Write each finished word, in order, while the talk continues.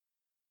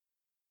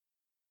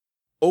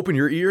Open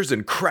your ears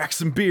and crack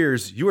some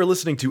beers. You are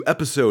listening to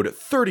episode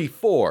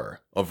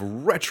 34 of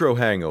Retro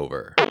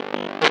Hangover.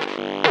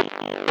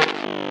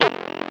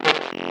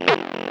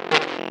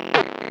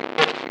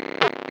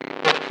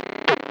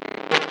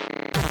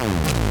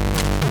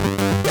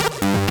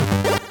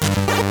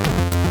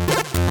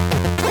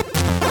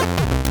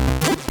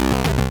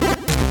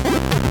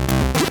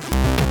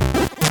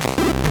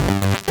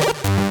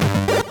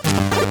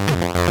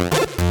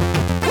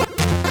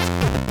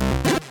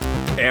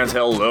 And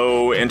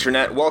hello,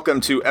 Internet. Welcome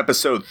to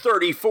episode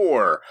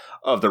 34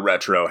 of the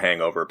Retro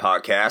Hangover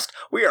podcast.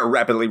 We are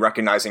rapidly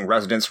recognizing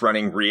residents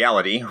running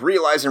reality,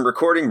 realizing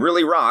recording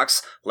really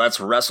rocks.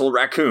 Let's wrestle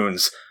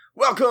raccoons.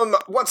 Welcome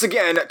once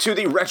again to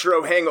the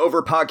Retro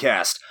Hangover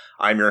podcast.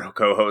 I'm your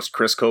co-host,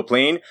 Chris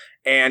Copeland,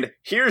 and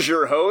here's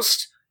your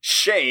host,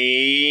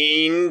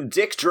 Shane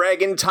Dick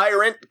Dragon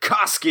Tyrant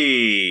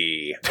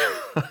Koski.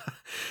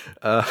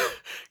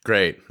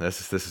 Great.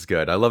 This is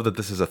good. I love that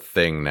this is a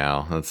thing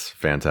now. That's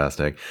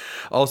fantastic.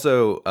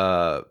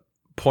 Also,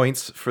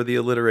 points for the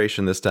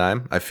alliteration this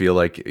time. I feel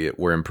like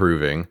we're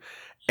improving.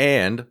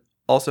 And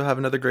also have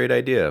another great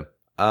idea.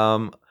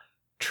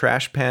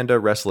 Trash Panda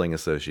Wrestling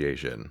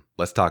Association.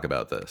 Let's talk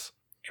about this.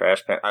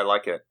 Trash Panda. I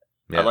like it.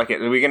 Yeah. I like it.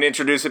 We can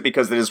introduce it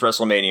because it is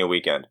WrestleMania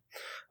weekend.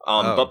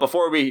 But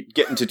before we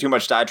get into too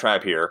much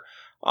diatribe here,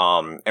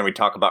 and we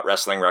talk about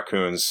wrestling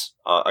raccoons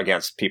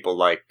against people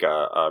like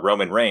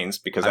Roman Reigns,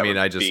 because that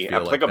I just be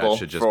feel applicable like that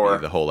should just for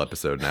be the whole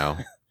episode now.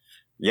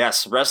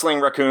 Yes, wrestling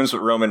raccoons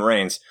with Roman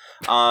Reigns.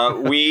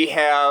 We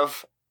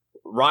have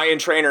Ryan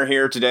Trainer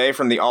here today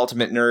from the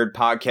Ultimate Nerd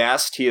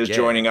Podcast. He is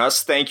joining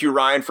us. Thank you,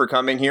 Ryan, for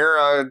coming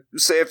here.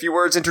 Say a few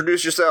words.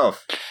 Introduce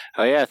yourself.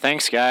 Oh, yeah.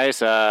 Thanks,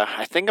 guys.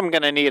 I think I'm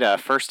going to need a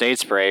first aid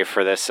spray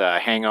for this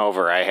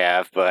hangover I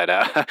have,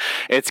 but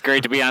it's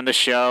great to be on the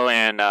show.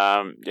 And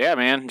yeah,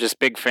 man, just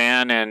big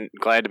fan and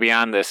glad to be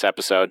on this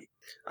episode.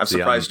 I'm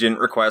surprised you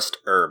didn't request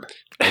herb.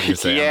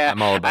 Yeah,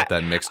 I'm all about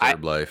that mixed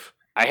herb life.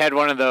 I had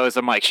one of those.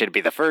 I'm like, should it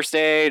be the first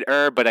aid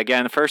herb? But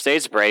again, the first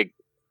aid spray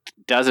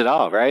does it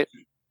all, right?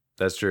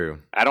 That's true.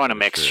 I don't want to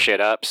mix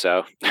shit up,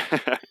 so.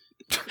 I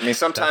mean,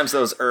 sometimes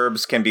those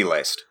herbs can be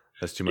laced.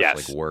 That's too much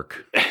like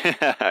work.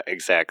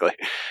 Exactly.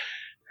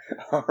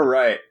 All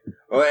right.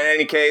 Well, in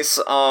any case,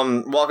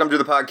 welcome to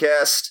the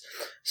podcast.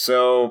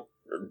 So,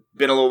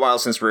 been a little while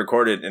since we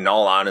recorded, in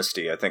all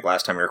honesty. I think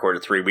last time we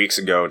recorded 3 weeks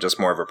ago, just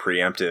more of a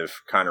preemptive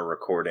kind of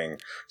recording.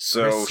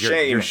 So, Chris,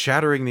 Shane. You're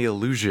shattering the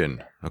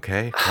illusion,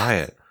 okay?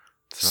 Quiet.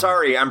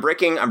 Sorry, I'm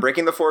breaking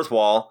the fourth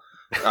wall.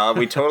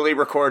 We totally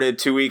recorded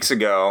 2 weeks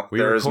ago.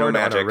 There is no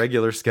magic. On a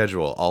regular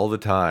schedule all the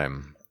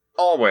time.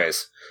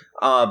 Always.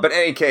 But in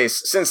any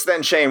case, since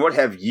then, Shane, what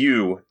have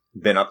you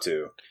been up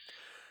to?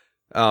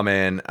 Oh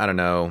man, I don't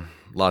know.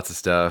 Lots of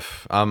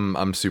stuff.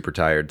 I'm super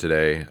tired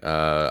today.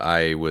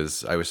 I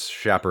was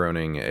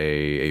chaperoning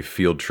a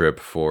field trip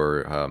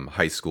for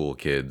high school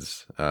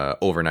kids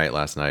overnight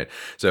last night.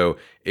 So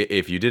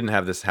if you didn't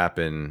have this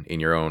happen in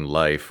your own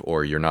life,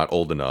 or you're not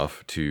old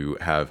enough to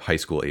have high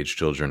school age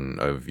children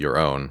of your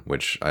own,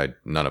 which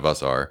none of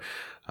us are,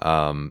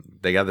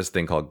 they got this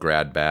thing called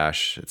Grad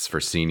Bash. It's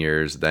for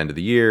seniors. At the end of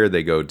the year,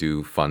 they go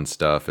do fun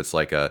stuff. It's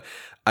like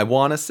I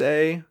want to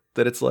say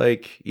that it's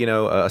like,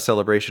 a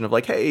celebration of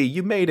like, hey,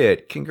 you made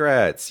it.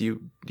 Congrats.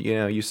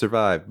 You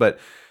survived. But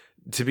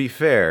to be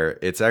fair,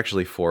 it's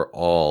actually for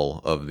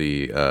all of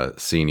the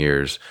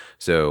seniors.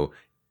 So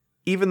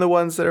even the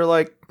ones that are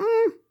like,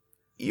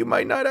 you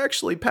might not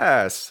actually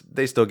pass,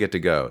 they still get to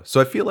go. So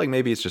I feel like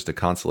maybe it's just a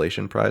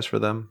consolation prize for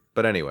them.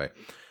 But anyway.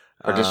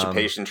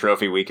 Participation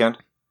trophy weekend?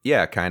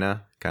 Yeah, kind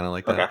of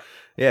like that. Okay.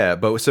 Yeah,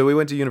 but so we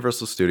went to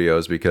Universal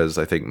Studios because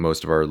I think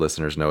most of our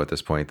listeners know at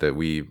this point that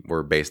we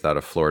were based out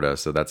of Florida,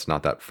 so that's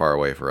not that far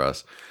away for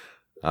us.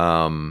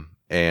 And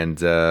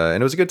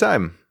it was a good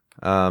time.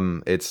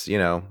 It's,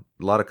 a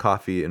lot of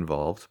coffee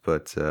involved,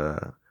 but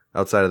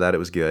outside of that, it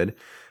was good.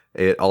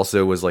 It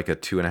also was like a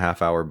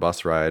 2.5 hour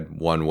bus ride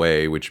one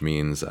way, which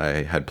means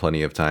I had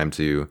plenty of time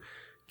to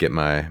get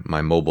my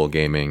mobile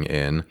gaming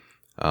in.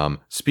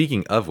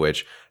 Speaking of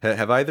which,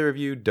 have either of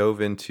you dove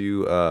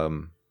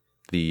into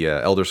the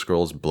Elder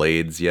Scrolls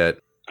Blades yet?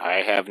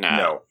 I have not.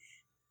 No.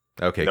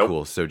 Okay, Nope.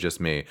 Cool. So just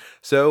me.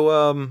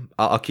 So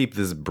I'll keep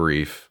this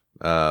brief.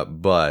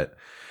 But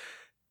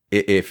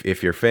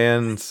if you're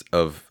fans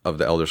of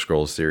the Elder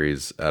Scrolls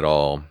series at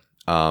all,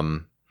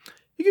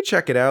 you can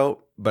check it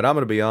out. But I'm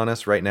gonna be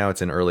honest. Right now,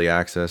 it's in early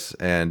access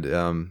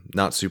and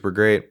not super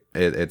great.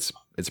 It's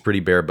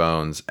pretty bare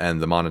bones,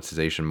 and the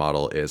monetization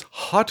model is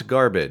hot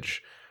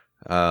garbage.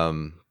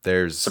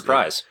 There's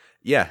Surprise.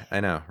 Yeah,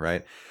 I know,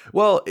 right?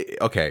 Well,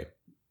 okay.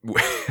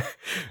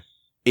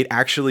 It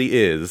actually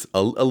is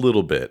a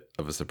little bit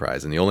of a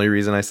surprise. And the only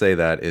reason I say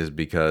that is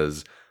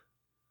because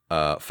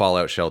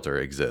Fallout Shelter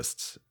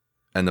exists.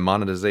 And the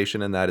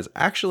monetization in that is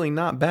actually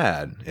not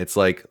bad. It's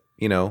like,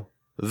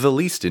 the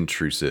least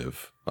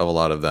intrusive of a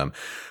lot of them.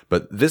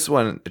 But this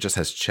one, it just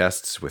has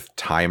chests with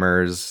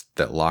timers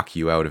that lock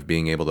you out of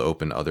being able to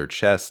open other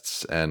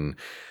chests. And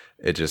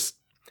it's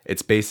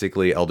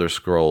basically Elder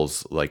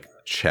Scrolls like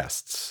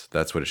chests.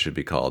 That's what it should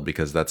be called,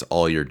 because that's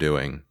all you're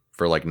doing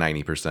for like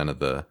 90% of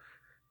the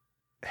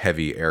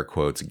heavy air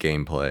quotes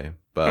gameplay.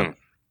 But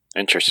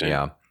interesting.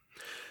 Yeah.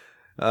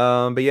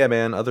 But yeah,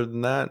 man, other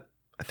than that,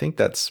 I think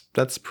that's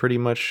pretty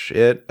much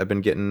it. I've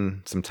been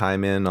getting some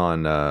time in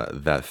on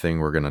that thing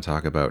we're going to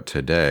talk about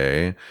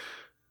today.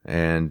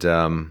 And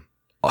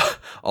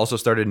also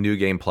started New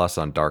Game Plus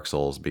on Dark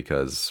Souls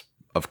because,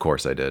 of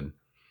course, I did.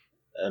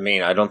 I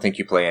mean, I don't think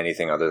you play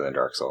anything other than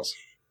Dark Souls.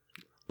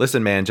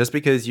 Listen, man, just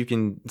because you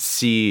can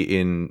see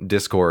in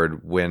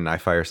Discord when I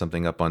fire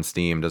something up on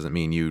Steam doesn't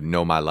mean you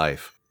know my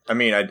life. I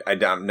mean,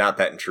 I'm not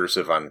that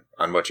intrusive on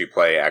what you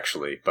play,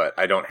 actually, but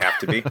I don't have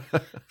to be.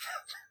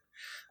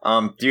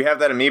 Do you have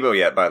that amiibo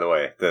yet, by the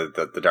way?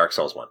 The Dark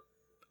Souls one?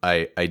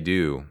 I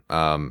do.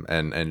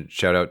 And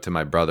shout out to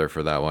my brother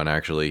for that one,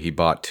 actually. He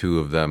bought 2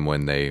 of them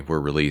when they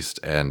were released,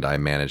 and I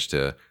managed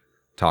to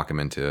talk him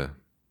into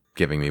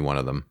giving me one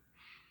of them.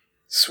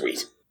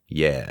 Sweet.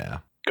 Yeah.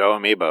 Go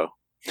Amiibo.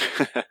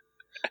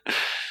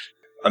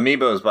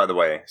 Amiibos, by the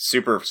way,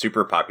 super,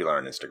 super popular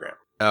on Instagram.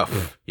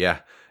 Oh, yeah.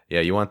 Yeah,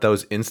 you want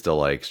those Insta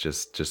likes,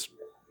 just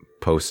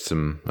post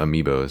some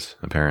Amiibos,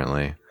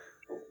 apparently.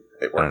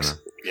 It works.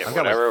 Yeah, I've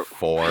got like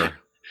 4.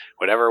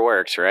 Whatever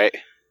works, right?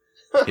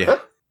 Yeah.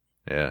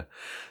 Yeah.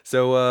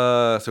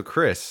 So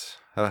Chris,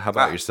 how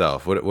about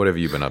yourself? What have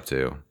you been up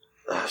to?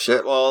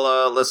 Shit.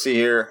 Well, let's see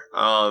here.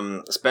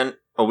 Spent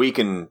a week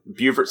in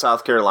Beaufort,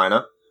 South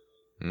Carolina.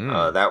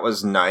 That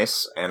was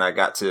nice, and I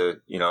got to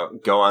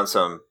go on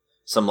some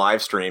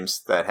live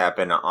streams that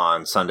happen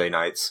on Sunday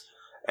nights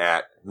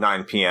at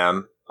 9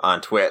 p.m.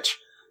 on Twitch,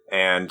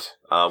 and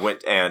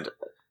went and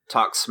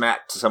talked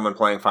smack to someone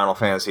playing Final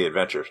Fantasy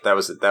Adventure. That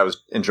was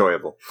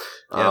enjoyable.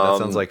 Yeah, that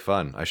sounds like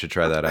fun. I should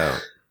try that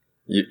out.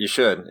 You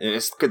should.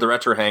 It's the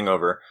Retro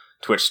Hangover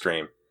Twitch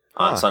stream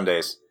on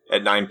Sundays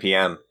at 9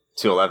 p.m.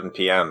 to 11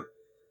 p.m.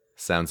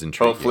 Sounds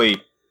intriguing.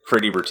 Hopefully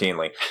pretty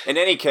routinely. In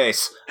any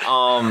case,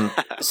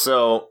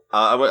 so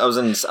I was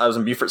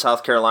in Beaufort,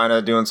 South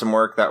Carolina doing some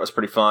work. That was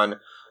pretty fun.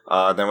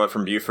 Then went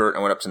from Beaufort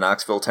and went up to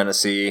Knoxville,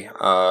 Tennessee.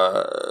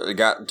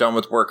 Got done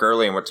with work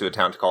early and went to a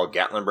town called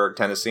Gatlinburg,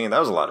 Tennessee, and that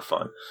was a lot of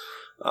fun.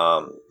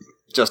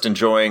 Just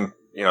enjoying,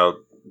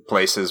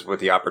 places with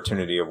the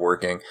opportunity of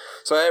working.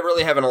 So I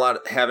really haven't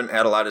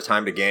had a lot of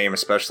time to game,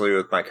 especially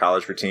with my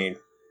college routine.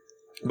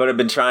 But I've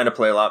been trying to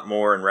play a lot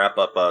more and wrap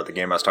up the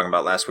game I was talking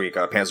about last week,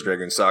 Panzer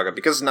Dragoon Saga,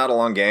 because it's not a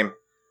long game,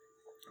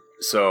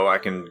 so I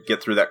can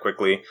get through that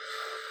quickly.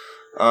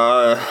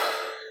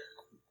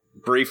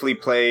 Briefly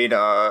played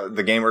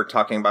the game we're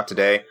talking about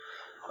today,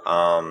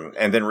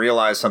 and then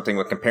realized something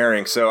with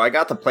comparing. So I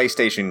got the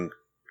PlayStation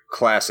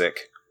Classic,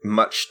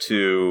 much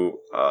to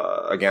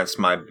against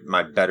my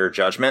better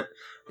judgment,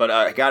 but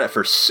I got it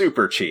for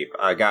super cheap.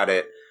 I got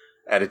it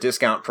at a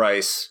discount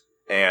price,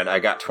 and I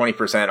got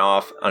 20%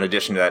 off in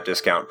addition to that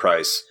discount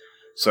price.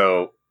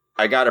 So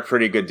I got a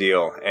pretty good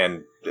deal,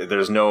 and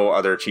there's no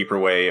other cheaper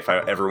way if I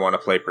ever want to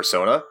play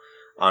Persona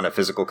on a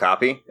physical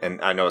copy.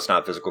 And I know it's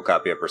not a physical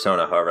copy of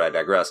Persona, however, I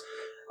digress.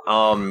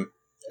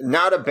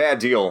 Not a bad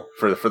deal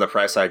for the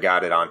price I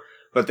got it on.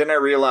 But then I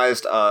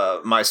realized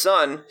my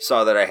son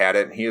saw that I had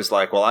it, and he was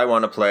like, well, I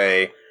want to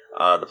play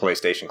the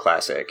PlayStation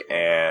Classic.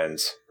 And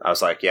I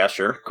was like, yeah,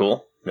 sure,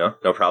 cool. No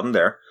problem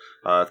there.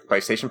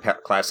 PlayStation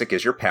Classic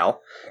is your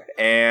pal.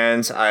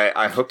 And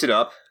I hooked it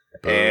up.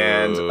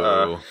 And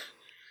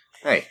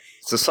hey,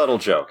 it's a subtle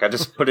joke. I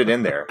just put it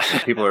in there.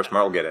 People are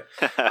smart will get it.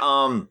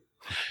 I'm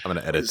going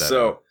to edit that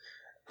So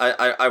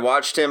I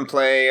watched him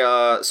play.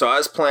 So I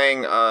was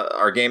playing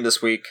our game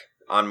this week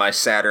on my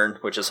Saturn,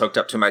 which is hooked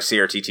up to my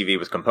CRT TV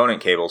with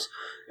component cables,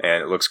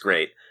 and it looks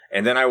great.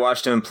 And then I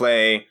watched him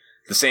play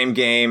the same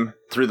game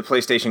through the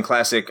PlayStation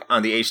Classic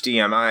on the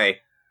HDMI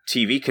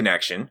TV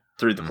connection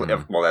through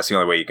the well, that's the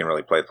only way you can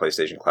really play the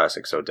PlayStation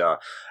Classic, so duh.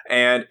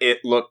 And it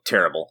looked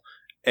terrible.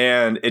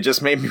 And it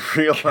just made me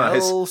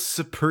realize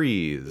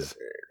surprise.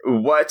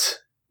 What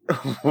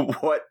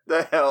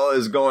the hell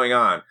is going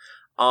on?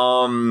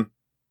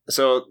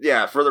 So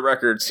yeah, for the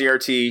record,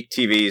 CRT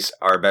TVs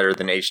are better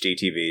than HD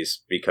TVs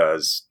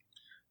because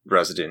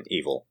Resident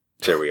Evil.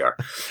 There we are.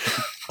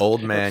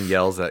 Old man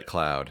yells at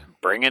cloud.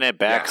 Bringing it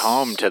back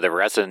home to the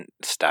Resident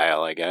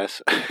style, I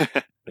guess.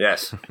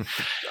 Yes.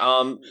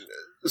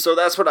 So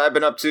that's what I've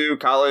been up to: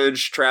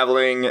 college,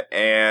 traveling,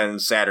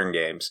 and Saturn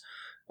games.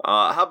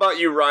 How about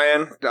you,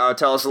 Ryan?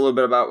 Tell us a little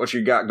bit about what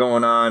you got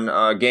going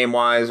on,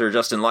 game-wise or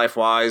just in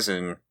life-wise,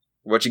 and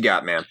what you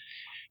got, man.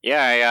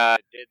 Yeah, I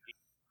did the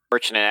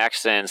fortunate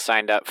accident and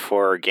signed up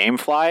for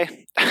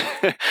GameFly,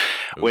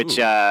 which,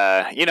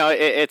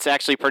 it's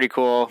actually pretty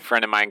cool. A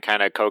friend of mine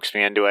kind of coaxed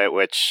me into it,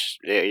 which,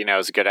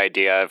 is a good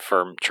idea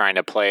for trying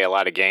to play a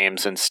lot of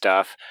games and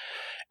stuff.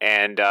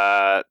 And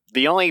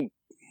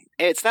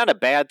it's not a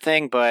bad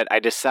thing, but I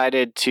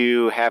decided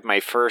to have my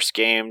first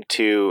game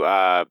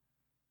to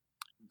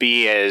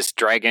be as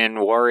Dragon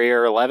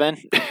Warrior 11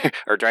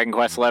 or Dragon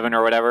Quest 11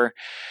 or whatever.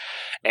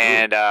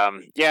 And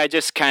I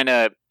just kind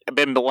of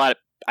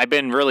I've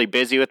been really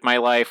busy with my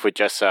life with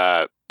just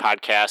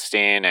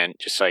podcasting and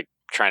just like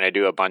trying to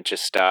do a bunch of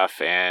stuff.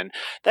 And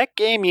that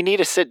game, you need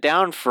to sit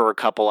down for a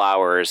couple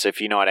hours,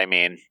 if you know what I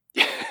mean.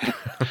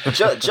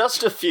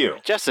 just a few.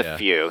 Just a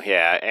few,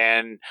 yeah.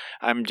 And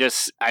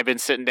I've been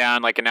sitting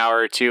down like an hour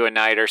or two a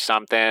night or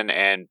something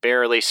and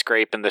barely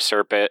scraping the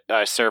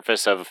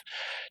surface of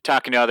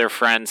talking to other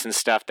friends and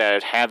stuff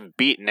that have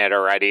beaten it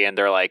already. And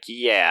they're like,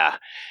 yeah,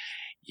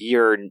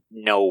 you're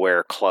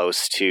nowhere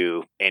close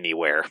to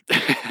anywhere.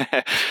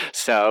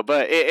 So,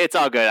 but it's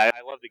all good. I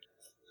love the game.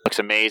 It looks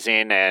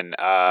amazing. And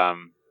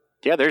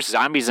yeah, there's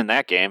zombies in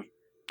that game.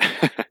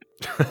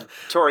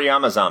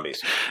 Toriyama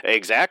zombies.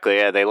 Exactly.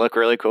 Yeah, they look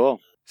really cool.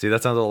 See,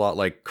 that sounds a lot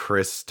like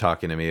Chris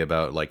talking to me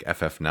about like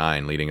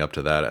FF9 leading up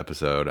to that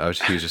episode.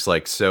 He was just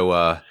like,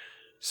 so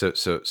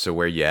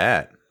where you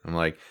at? I'm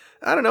like,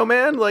 I don't know,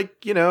 man.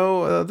 Like,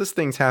 this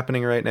thing's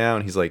happening right now.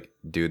 And he's like,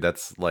 dude,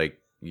 that's like,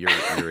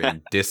 you're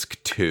in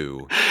disc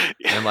 2.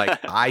 And I'm like,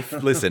 I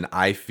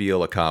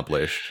feel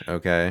accomplished.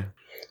 Okay.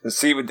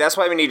 See, that's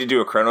why we need to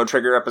do a Chrono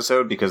Trigger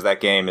episode, because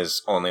that game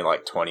is only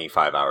like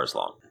 25 hours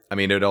long. I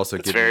mean, it would also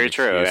give me an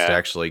excuse to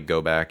actually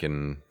go back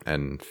and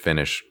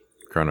finish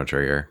Chrono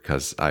Trigger,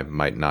 because I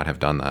might not have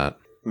done that.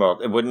 Well,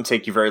 it wouldn't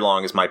take you very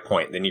long is my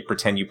point. Then you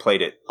pretend you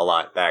played it a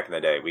lot back in the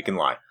day. We can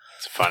lie.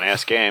 It's a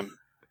fun-ass game.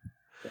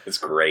 It's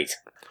great.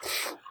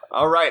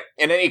 All right.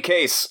 In any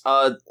case,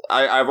 I've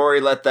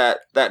already let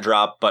that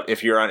drop, but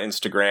if you're on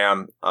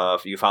Instagram,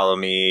 if you follow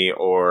me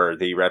or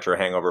the Retro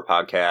Hangover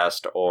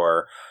podcast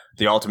or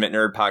the Ultimate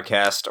Nerd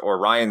podcast or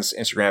Ryan's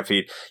Instagram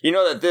feed, you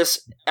know that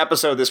this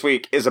episode this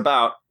week is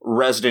about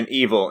Resident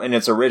Evil in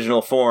its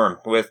original form,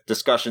 with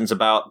discussions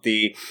about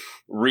the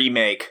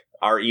remake.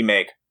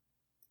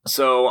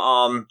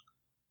 So,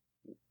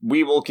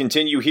 we will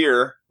continue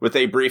here with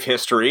a brief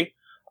history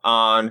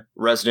on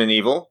Resident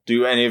Evil.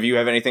 Do any of you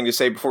have anything to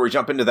say before we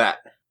jump into that?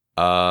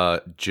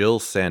 Jill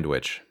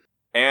sandwich.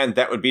 And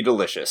that would be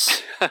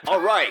delicious.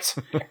 All right.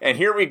 And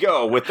here we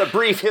go with the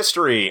brief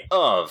history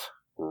of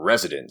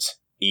Resident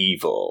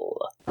Evil.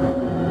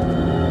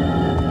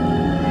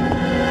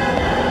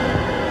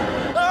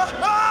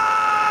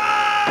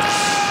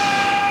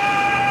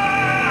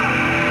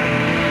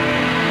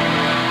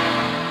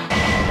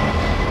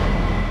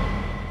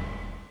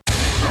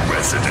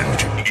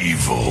 Resident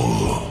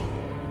Evil.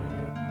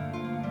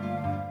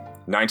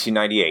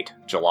 1998,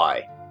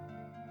 July.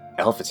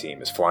 Alpha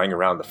Team is flying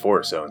around the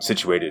forest zone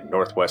situated in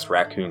northwest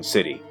Raccoon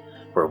City,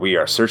 where we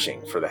are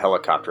searching for the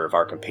helicopter of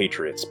our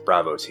compatriots,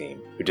 Bravo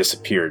Team, who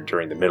disappeared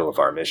during the middle of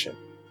our mission.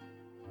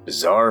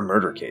 Bizarre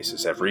murder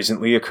cases have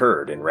recently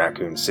occurred in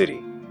Raccoon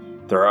City.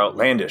 There are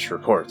outlandish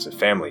reports of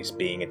families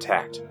being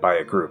attacked by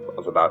a group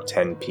of about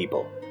 10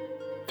 people.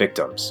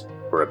 Victims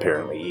were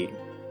apparently eaten.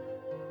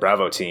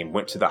 Bravo Team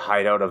went to the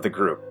hideout of the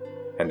group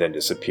and then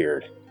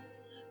disappeared.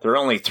 There are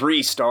only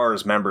 3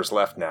 STARS members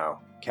left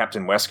now: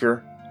 Captain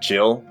Wesker,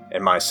 Jill,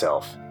 and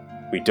myself.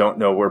 We don't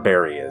know where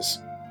Barry is.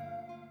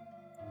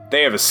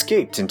 They have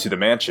escaped into the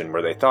mansion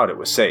where they thought it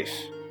was safe.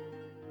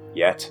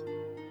 Yet.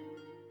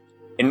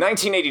 In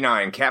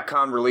 1989,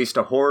 Capcom released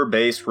a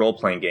horror-based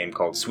role-playing game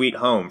called Sweet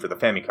Home for the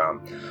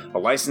Famicom, a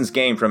licensed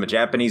game from a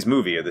Japanese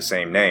movie of the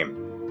same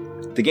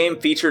name. The game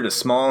featured a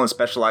small and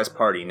specialized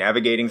party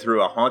navigating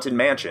through a haunted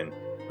mansion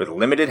with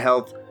limited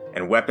health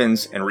and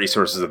weapons and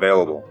resources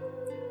available.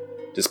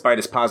 Despite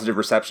its positive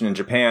reception in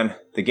Japan,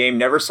 the game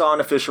never saw an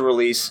official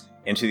release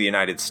into the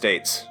United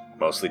States,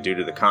 mostly due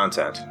to the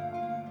content.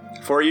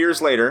 4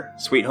 years later,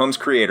 Sweet Home's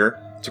creator,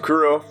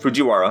 Takuro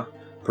Fujiwara,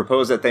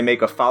 proposed that they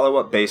make a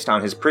follow-up based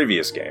on his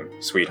previous game,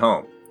 Sweet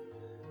Home.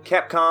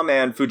 Capcom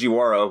and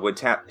Fujiwara would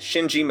tap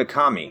Shinji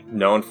Mikami,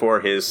 known for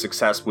his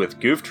success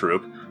with Goof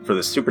Troop for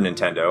the Super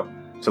Nintendo,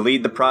 to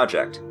lead the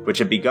project, which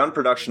had begun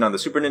production on the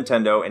Super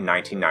Nintendo in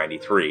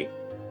 1993,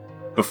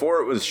 before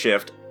it was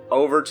shipped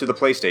over to the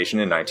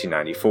PlayStation in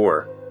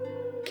 1994.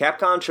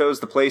 Capcom chose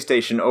the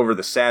PlayStation over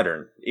the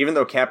Saturn, even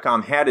though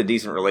Capcom had a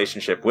decent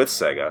relationship with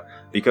Sega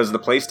because of the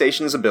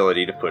PlayStation's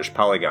ability to push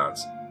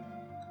polygons.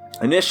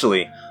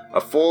 Initially, a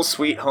full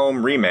Sweet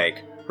Home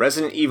remake,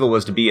 Resident Evil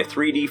was to be a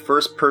 3D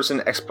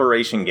first-person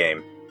exploration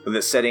game, with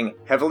its setting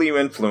heavily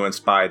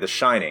influenced by The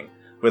Shining,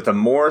 with a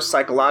more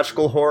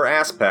psychological horror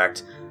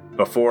aspect,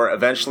 before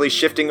eventually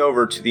shifting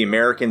over to the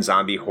American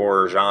zombie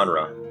horror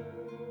genre.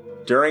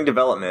 During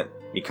development,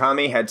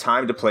 Mikami had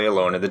time to play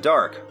Alone in the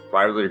Dark,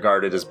 widely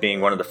regarded as being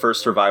one of the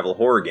first survival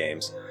horror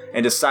games,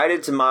 and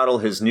decided to model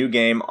his new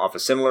game off a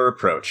similar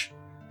approach,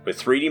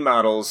 with 3D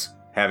models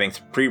having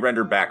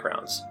pre-rendered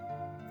backgrounds.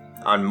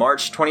 On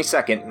March 22,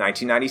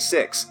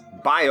 1996,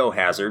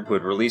 Biohazard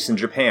would release in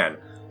Japan,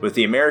 with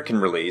the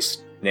American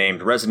release,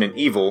 named Resident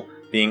Evil,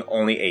 being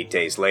only 8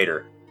 days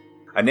later.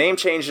 A name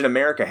change in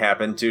America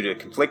happened due to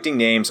conflicting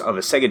names of a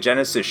Sega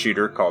Genesis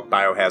shooter called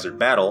Biohazard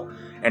Battle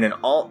and an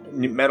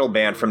alt-metal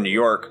band from New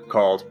York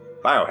called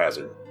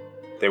Biohazard.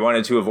 They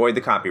wanted to avoid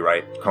the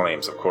copyright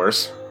claims, of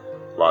course.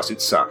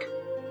 Lawsuits suck.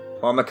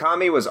 While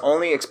Mikami was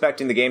only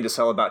expecting the game to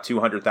sell about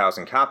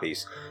 200,000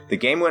 copies, the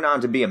game went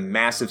on to be a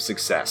massive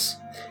success.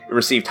 It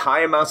received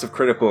high amounts of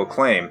critical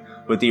acclaim,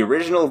 with the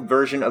original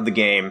version of the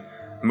game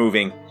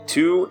moving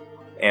to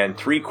and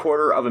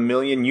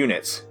 750,000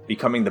 units,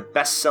 becoming the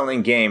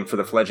best-selling game for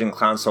the fledgling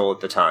console at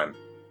the time.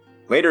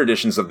 Later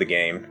editions of the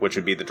game, which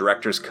would be the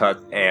Director's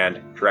Cut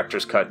and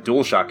Director's Cut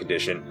DualShock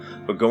Edition,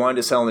 would go on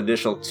to sell an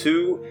additional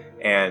 2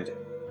 and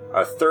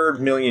a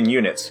third million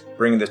units,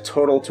 bringing the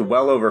total to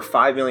well over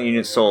 5 million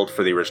units sold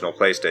for the original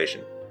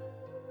PlayStation.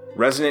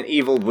 Resident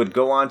Evil would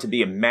go on to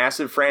be a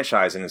massive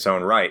franchise in its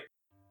own right,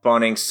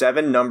 spawning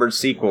 7 numbered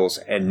sequels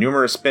and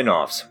numerous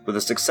spin-offs with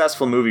a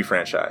successful movie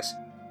franchise.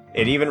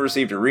 It even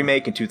received a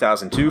remake in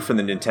 2002 from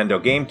the Nintendo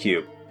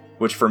GameCube,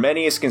 which for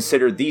many is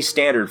considered the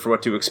standard for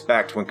what to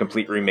expect when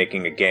complete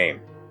remaking a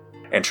game,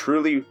 and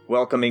truly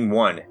welcoming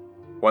one,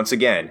 once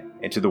again,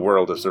 into the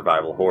world of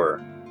survival horror.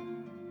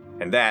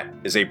 And that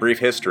is a brief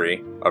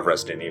history of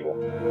Resident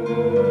Evil.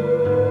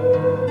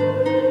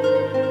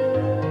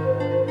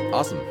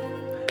 Awesome.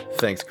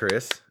 Thanks,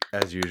 Chris.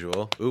 As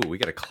usual. Ooh, we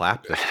got to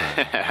clap this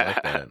time. I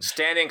like that.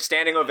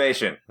 Standing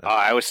ovation. Oh,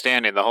 I was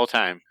standing the whole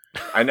time.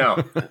 I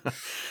know.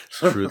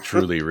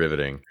 Truly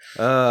riveting.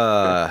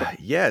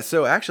 Yeah,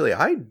 so actually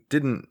I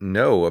didn't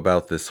know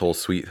about this whole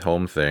Sweet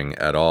Home thing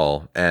at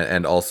all.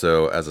 And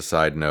also as a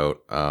side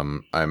note,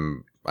 I'm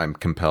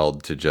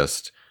compelled to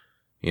just,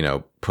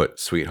 put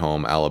Sweet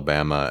Home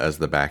Alabama as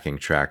the backing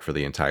track for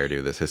the entirety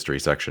of this history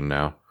section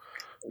now.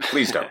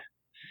 Please don't.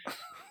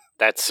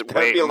 That's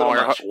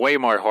way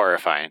more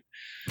horrifying.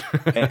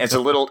 And it's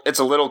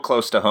a little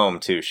close to home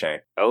too,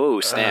 Shane.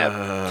 Oh, snap.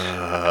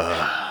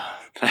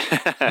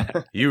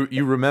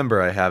 You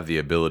remember I have the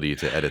ability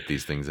to edit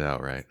these things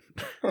out, right?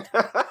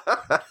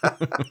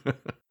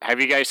 Have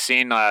you guys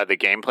seen the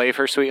gameplay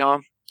for Sweet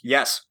Home?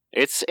 Yes.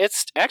 It's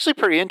actually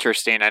pretty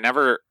interesting. I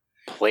never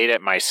played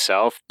it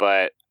myself,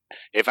 but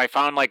if I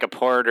found like a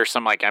port or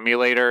some like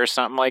emulator or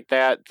something like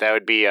that, that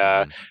would be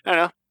I don't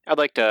know. I'd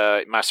like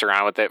to mess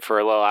around with it for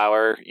a little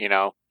hour,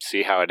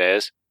 see how it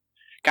is.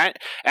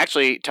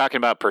 Actually, talking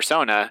about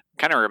Persona,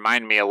 kind of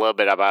remind me a little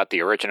bit about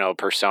the original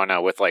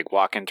Persona with like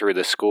walking through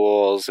the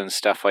schools and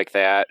stuff like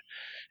that.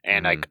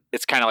 And like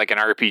it's kind of like an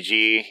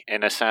RPG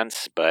in a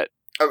sense, but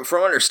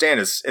from what I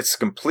understand, it's a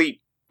complete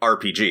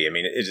RPG. I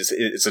mean,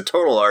 it's a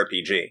total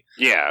RPG.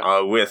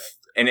 Yeah.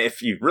 And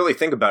if you really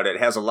think about it,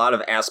 it has a lot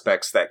of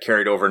aspects that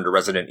carried over into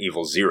Resident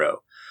Evil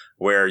 0,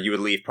 where you would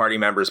leave party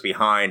members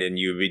behind and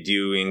you would be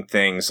doing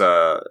things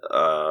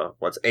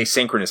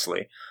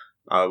asynchronously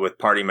with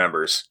party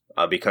members.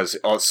 Because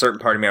certain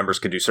party members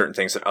could do certain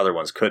things that other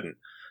ones couldn't.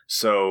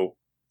 So,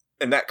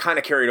 and that kind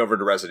of carried over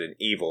to Resident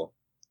Evil.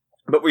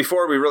 But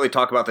before we really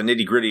talk about the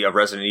nitty-gritty of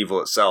Resident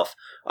Evil itself,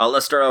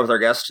 let's start out with our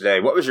guest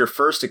today. What was your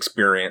first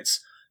experience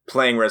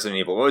playing Resident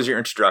Evil? What was your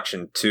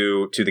introduction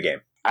to the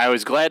game? I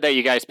was glad that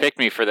you guys picked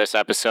me for this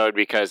episode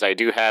because I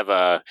do have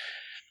a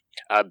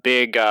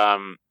big...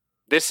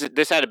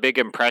 This had a big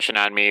impression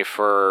on me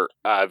for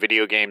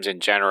video games in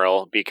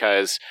general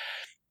because...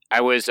 I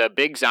was a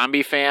big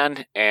zombie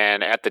fan,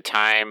 and at the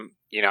time,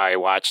 I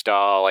watched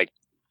all, like,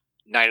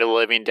 Night of the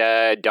Living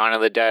Dead, Dawn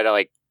of the Dead,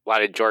 like, a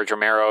lot of George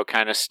Romero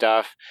kind of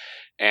stuff,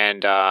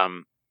 and,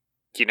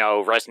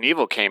 Resident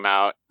Evil came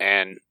out,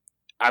 and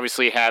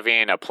obviously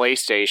having a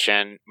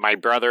PlayStation, my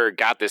brother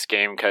got this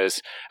game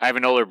because I have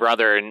an older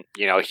brother, and,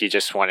 he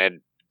just wanted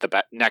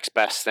the next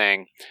best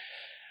thing,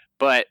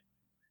 but...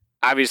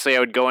 Obviously, I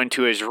would go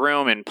into his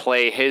room and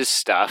play his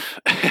stuff,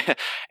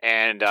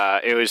 and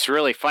it was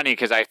really funny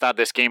because I thought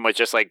this game was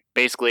just like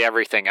basically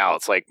everything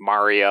else, like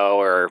Mario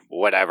or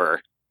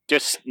whatever,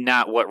 just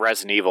not what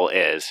Resident Evil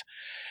is.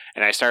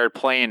 And I started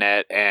playing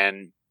it,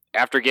 and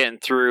after getting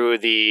through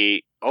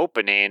the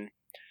opening,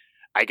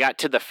 I got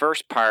to the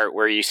first part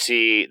where you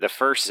see the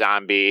first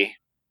zombie,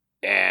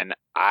 and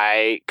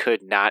I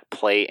could not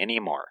play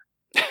anymore.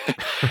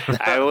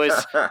 I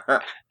was...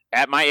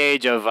 At my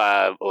age of,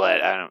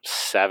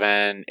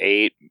 7,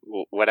 8,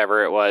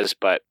 whatever it was,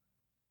 but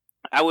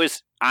I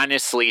was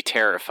honestly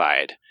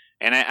terrified.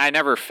 And I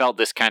never felt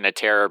this kind of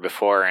terror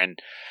before. And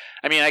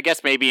I mean, I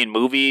guess maybe in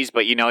movies,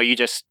 but you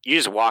just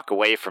walk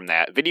away from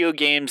that. Video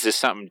games is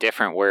something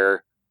different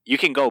where you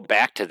can go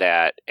back to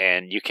that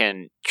and you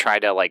can try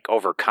to like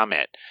overcome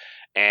it.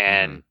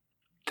 And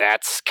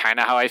that's kind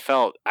of how I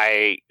felt.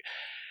 I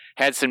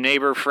had some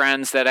neighbor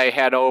friends that I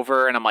had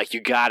over, and I'm like, you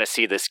got to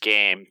see this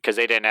game, because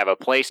they didn't have a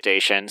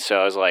PlayStation,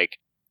 so I was like,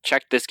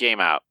 check this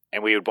game out.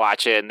 And we would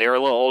watch it, and they were a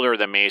little older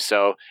than me,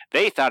 so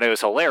they thought it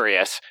was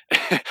hilarious.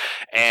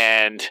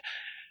 And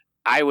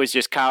I was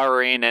just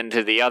cowering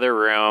into the other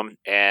room,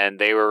 and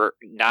they were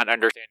not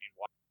understanding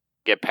why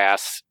I get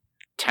past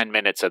 10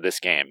 minutes of this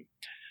game.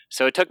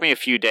 So it took me a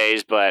few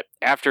days, but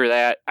after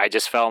that, I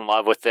just fell in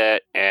love with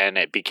it, and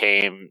it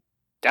became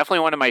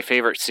definitely one of my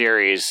favorite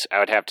series, I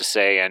would have to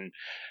say, and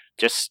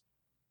just,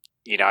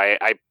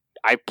 I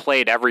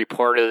played every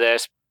port of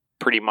this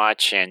pretty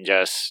much, and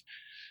just,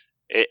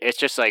 it's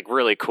just like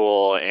really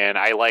cool, and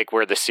I like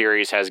where the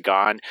series has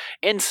gone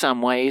in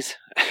some ways.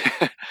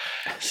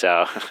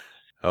 So.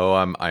 Oh,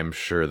 I'm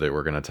sure that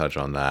we're gonna touch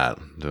on that.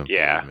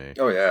 Yeah.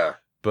 Oh yeah.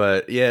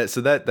 But yeah,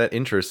 so that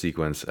intro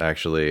sequence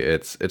actually,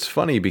 it's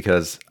funny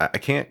because I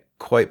can't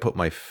quite put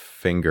my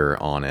finger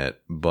on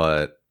it,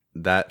 but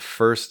that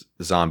first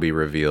zombie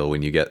reveal,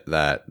 when you get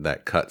that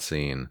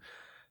cutscene,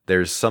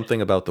 there's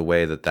something about the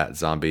way that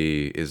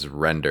zombie is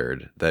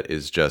rendered that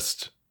is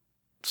just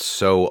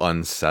so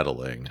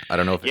unsettling. I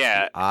don't know if it's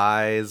the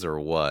eyes or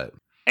what.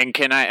 And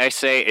can I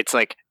say, it's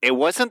like, it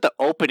wasn't the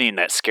opening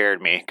that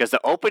scared me, because the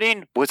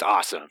opening was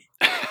awesome.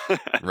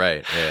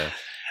 Right, yeah.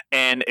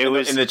 And it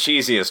was in the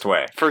cheesiest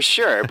way. For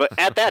sure. But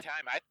at that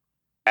time, I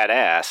had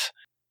ass.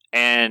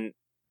 And,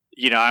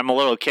 I'm a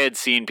little kid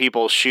seeing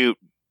people shoot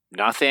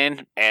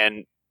nothing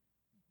and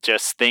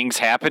just things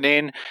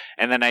happening.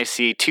 And then I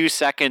see 2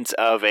 seconds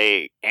of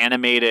a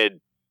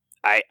animated,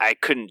 I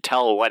couldn't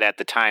tell what at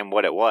the time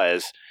what it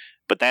was,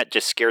 but that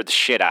just scared the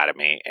shit out of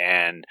me.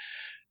 And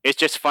it's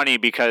just funny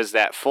because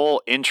that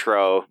full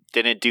intro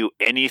didn't do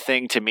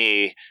anything to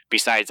me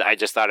besides I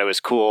just thought it was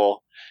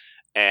cool.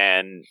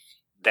 And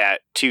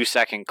that 2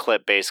 second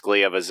clip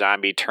basically of a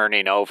zombie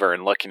turning over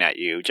and looking at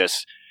you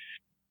just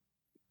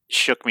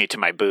shook me to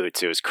my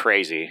boots. It was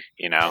crazy,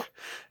 Yeah,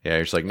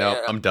 you're just like,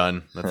 no, I'm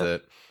done. That's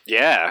it.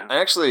 Yeah.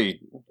 I actually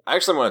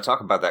want to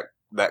talk about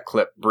that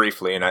clip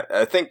briefly, and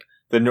I think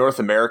the North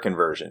American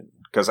version,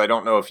 because I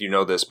don't know if you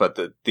know this, but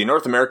the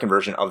North American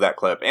version of that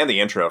clip, and the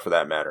intro for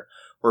that matter,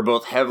 were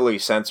both heavily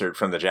censored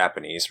from the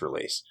Japanese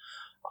release.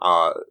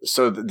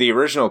 So the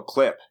original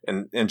clip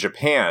in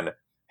Japan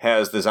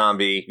has the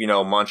zombie,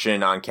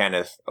 munching on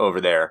Kenneth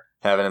over there,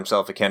 having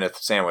himself a Kenneth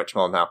sandwich.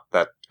 Well, not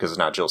that, because it's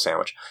not Jill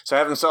sandwich. So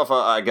having himself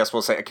I guess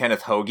we'll say a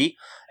Kenneth hoagie.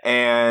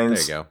 And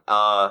there you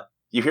go.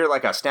 You hear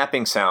like a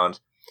snapping sound.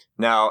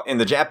 Now, in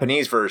the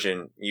Japanese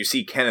version, you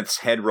see Kenneth's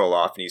head roll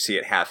off and you see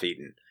it half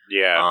eaten.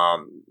 Yeah.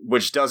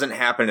 Which doesn't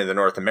happen in the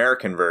North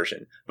American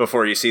version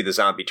before you see the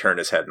zombie turn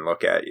his head and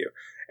look at you.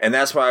 And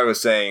that's why I would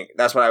say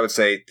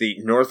the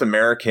North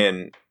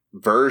American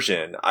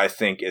version, I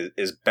think,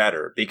 is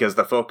better, because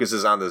the focus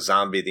is on the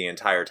zombie the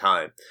entire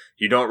time.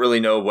 You don't really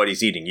know what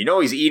he's eating. You know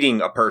he's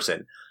eating a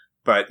person,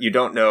 but you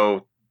don't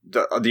know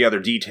the other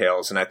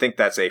details. And I think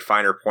that's a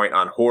finer point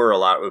on horror a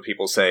lot, where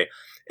people say,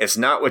 it's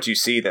not what you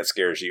see that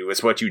scares you,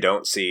 it's what you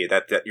don't see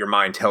that your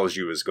mind tells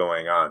you is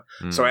going on.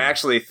 So I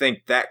actually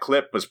think that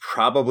clip was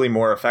probably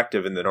more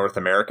effective in the North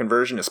American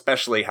version,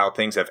 especially how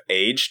things have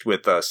aged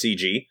with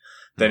CG,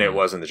 than it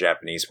was in the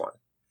Japanese one.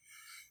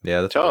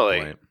 Yeah, that's totally. A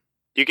good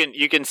point.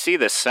 You can see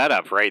the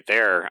setup right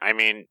there. I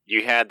mean,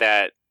 you had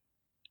that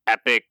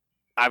epic,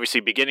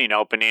 obviously, beginning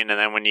opening, and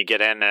then when you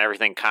get in and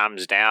everything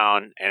calms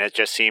down, and it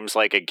just seems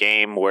like a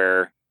game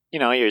where, you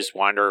just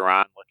wander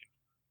around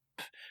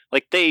looking.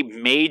 Like, they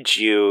made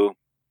you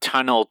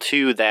tunnel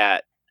to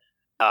that,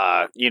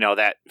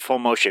 that full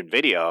motion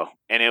video,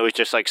 and it was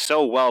just like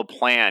so well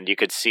planned. You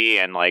could see,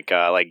 and like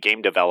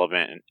game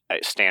development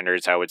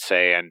standards, I would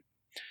say, and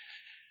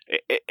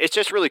it's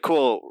just really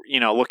cool,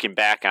 looking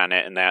back on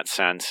it in that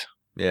sense.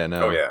 Yeah,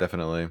 no,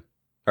 definitely.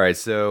 All right,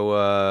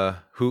 so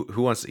who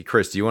wants to,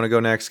 Chris, do you want to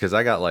go next? Because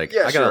I got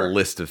a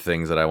list of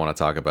things that I want to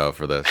talk about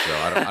for this, so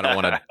I don't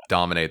want to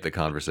dominate the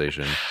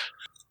conversation.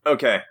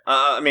 Okay,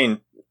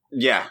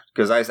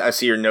 because I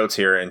see your notes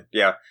here, and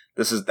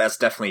that's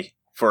definitely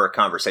for a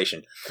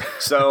conversation.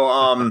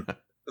 So,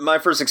 my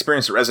first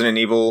experience with Resident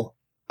Evil,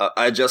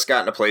 I had just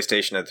gotten a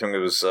PlayStation. I think it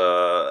was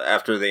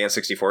after the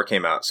N64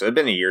 came out, so it had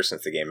been a year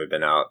since the game had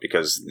been out,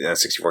 because the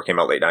N64 came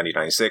out late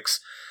 1996.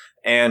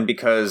 And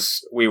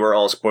because we were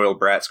all spoiled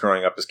brats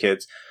growing up as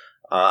kids,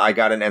 I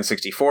got an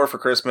N64 for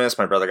Christmas.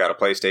 My brother got a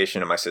PlayStation,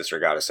 and my sister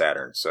got a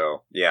Saturn.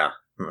 So yeah,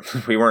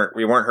 we weren't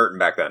hurting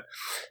back then.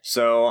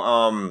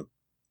 So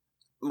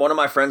one of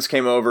my friends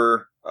came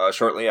over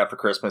shortly after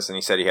Christmas, and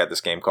he said he had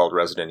this game called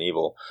Resident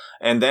Evil.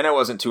 And then I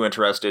wasn't too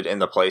interested in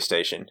the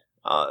PlayStation.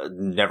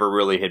 Never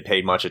really had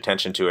paid much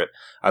attention to it.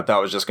 I thought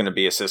it was just going to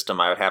be a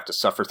system I would have to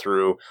suffer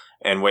through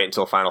and wait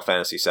until Final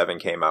Fantasy VII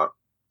came out.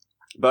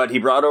 But he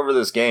brought over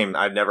this game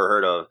I'd never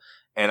heard of,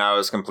 and I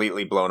was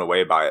completely blown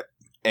away by it.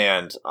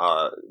 And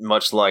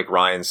much like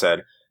Ryan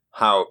said,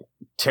 how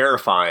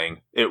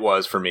terrifying it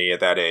was for me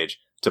at that age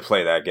to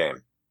play that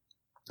game.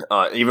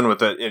 Even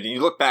with if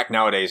you look back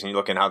nowadays and you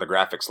look at how the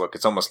graphics look,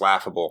 it's almost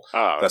laughable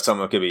that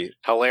someone could be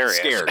hilarious,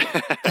 scared.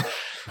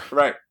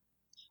 Right.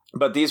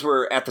 But these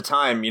were, at the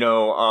time,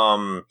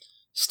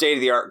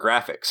 state-of-the-art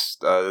graphics.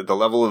 The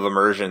level of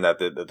immersion that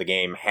the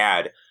game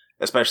had,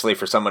 especially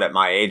for someone at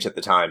my age at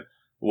the time,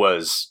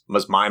 was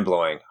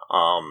mind-blowing,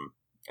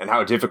 and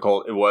how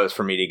difficult it was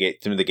for me to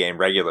get through the game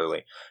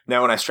regularly.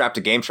 Now, when I strapped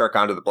a Game Shark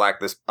onto the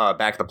back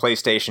of the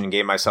PlayStation and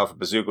gave myself a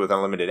bazooka with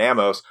unlimited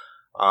ammos,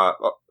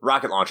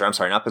 rocket launcher, I'm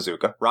sorry, not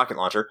bazooka, rocket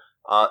launcher,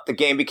 the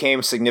game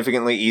became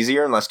significantly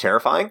easier and less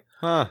terrifying.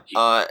 Huh.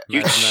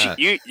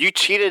 You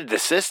cheated the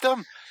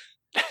system?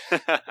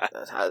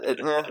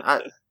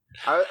 I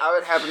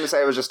would happen to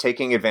say I was just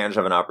taking advantage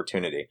of an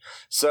opportunity.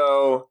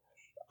 So,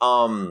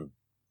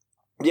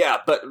 yeah,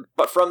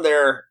 but from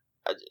there,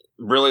 I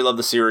really loved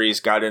the series,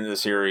 got into the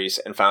series,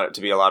 and found it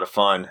to be a lot of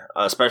fun,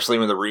 especially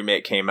when the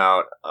remake came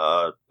out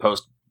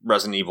post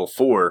Resident Evil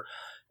 4,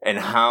 and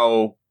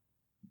how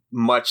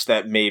much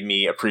that made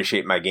me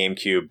appreciate my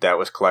GameCube that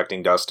was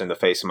collecting dust in the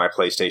face of my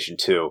PlayStation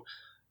 2.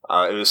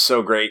 It was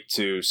so great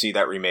to see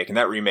that remake, and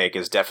that remake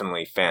is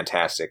definitely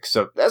fantastic.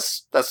 So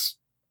that's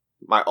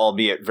my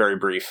albeit very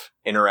brief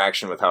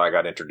interaction with how I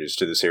got introduced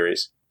to the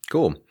series.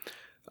 Cool.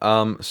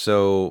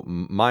 So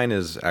mine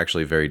is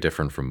actually very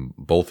different from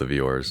both of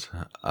yours.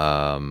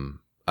 I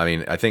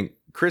mean, I think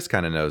Chris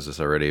kind of knows this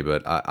already,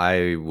 but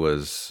I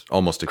was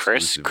almost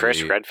exclusively...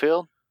 Chris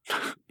Redfield?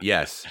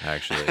 Yes,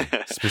 actually,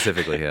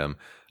 specifically him.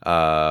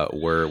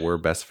 We're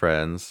best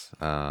friends.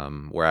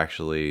 We're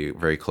actually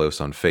very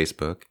close on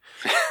Facebook.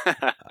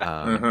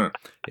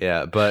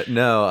 Yeah, but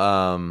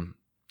no,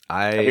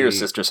 I hear his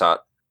sister's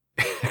hot.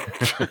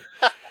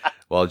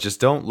 Well, just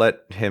don't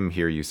let him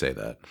hear you say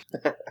that.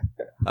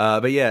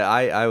 But yeah,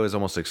 I was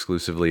almost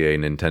exclusively a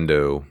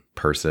Nintendo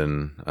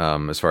person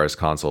as far as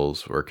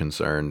consoles were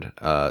concerned.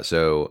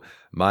 So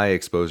my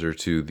exposure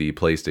to the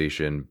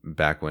PlayStation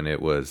back when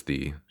it was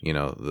the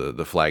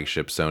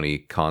flagship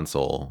Sony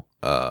console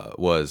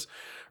was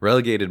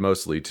relegated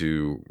mostly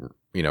to,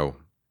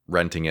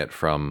 renting it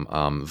from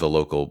the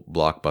local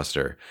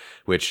Blockbuster,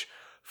 which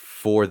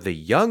for the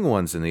young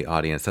ones in the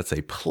audience, that's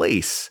a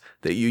place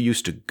that you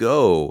used to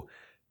go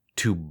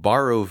to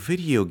borrow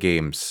video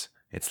games.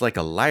 It's like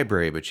a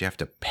library, but you have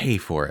to pay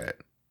for it.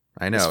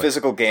 I know. It's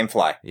physical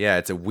GameFly. Yeah,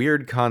 it's a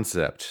weird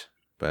concept,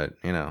 but,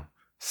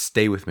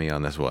 stay with me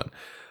on this one.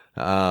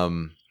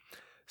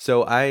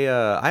 So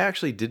I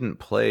actually didn't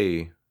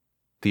play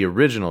the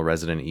original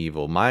Resident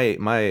Evil. My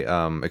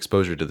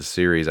exposure to the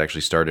series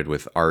actually started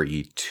with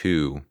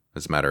RE2,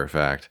 as a matter of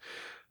fact,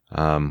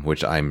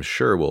 which I'm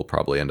sure we'll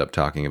probably end up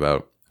talking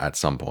about at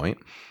some point.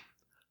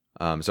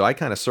 So I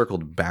kind of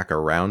circled back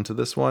around to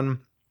this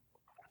one.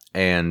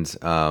 And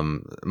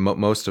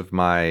most of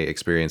my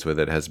experience with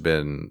it has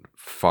been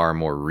far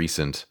more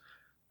recent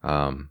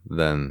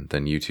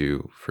than you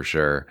two, for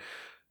sure.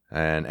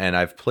 And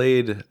I've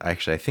played,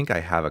 actually, I think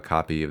I have a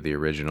copy of the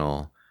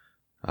original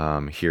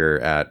here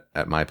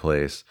at my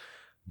place,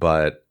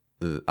 but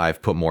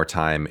I've put more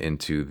time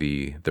into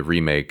the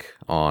remake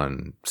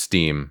on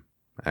Steam,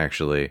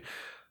 actually.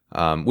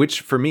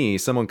 Which for me,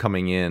 someone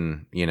coming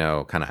in,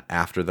 kind of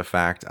after the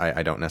fact,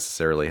 I don't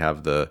necessarily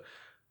have the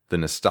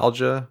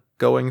nostalgia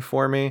going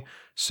for me.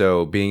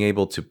 So being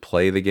able to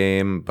play the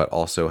game, but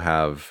also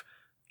have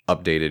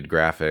updated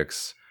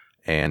graphics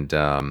and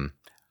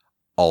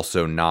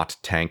also not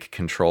tank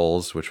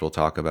controls, which we'll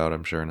talk about,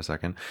 I'm sure, in a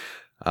second,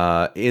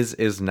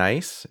 is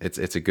nice.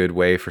 It's a good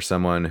way for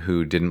someone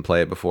who didn't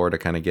play it before to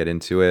kind of get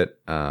into it.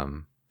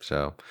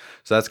 So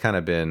that's kind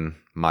of been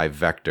my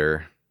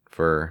vector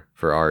for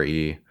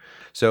RE.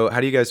 So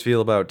how do you guys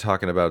feel about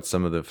talking about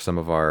some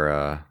of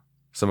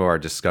our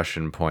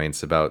discussion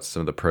points about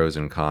some of the pros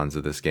and cons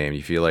of this game?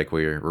 You feel like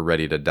we're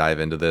ready to dive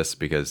into this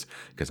because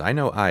I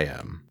know I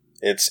am.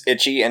 It's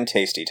itchy and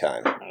tasty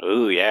time.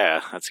 Ooh,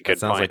 yeah, that's a good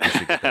Sounds point. like we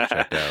should get that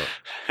checked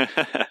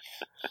out.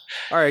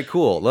 All right,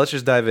 cool. Let's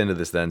just dive into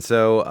this then.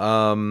 So,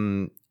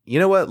 you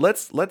know what?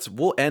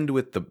 We'll end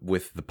with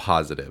the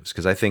positives,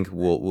 because I think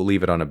we'll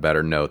leave it on a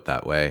better note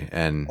that way,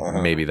 and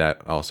maybe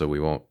that also we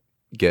won't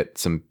get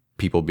some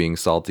people being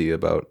salty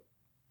about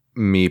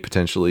me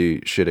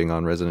potentially shitting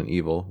on Resident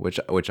Evil,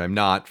 which I'm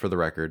not, for the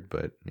record,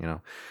 but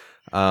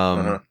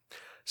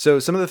So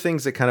some of the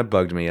things that kind of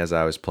bugged me as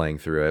I was playing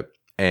through it,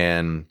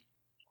 and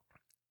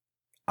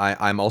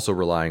I'm also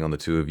relying on the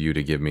two of you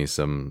to give me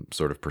some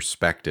sort of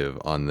perspective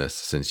on this,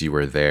 since you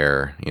were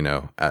there,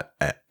 at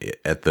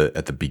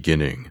the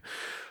beginning.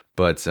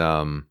 But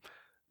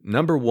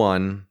number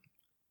one,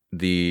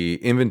 the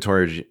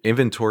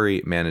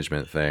inventory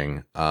management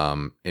thing,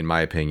 in my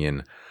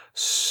opinion,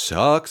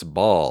 sucks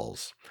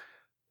balls.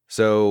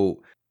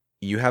 So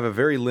you have a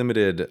very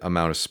limited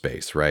amount of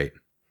space, right,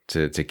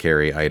 to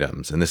carry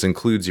items, and this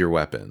includes your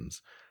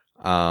weapons.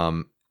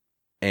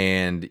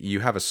 And you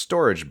have a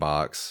storage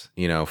box,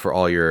 for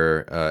all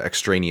your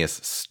extraneous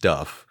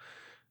stuff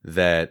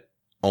that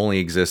only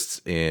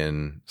exists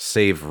in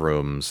save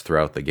rooms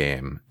throughout the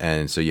game.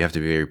 And so you have to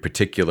be very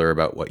particular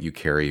about what you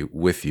carry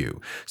with you.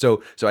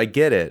 So I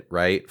get it,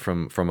 right?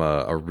 From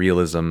a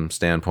realism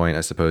standpoint,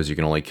 I suppose you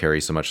can only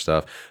carry so much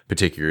stuff,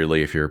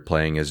 particularly if you're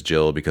playing as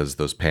Jill, because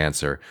those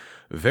pants are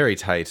very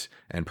tight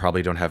and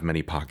probably don't have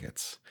many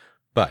pockets.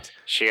 But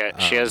she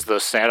has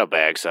those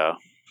saddlebags, though.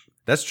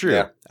 That's true.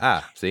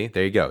 Yeah. See,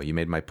 there you go. You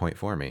made my point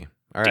for me.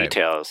 All right.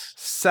 Details.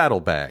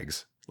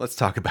 Saddlebags. Let's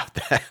talk about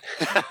that.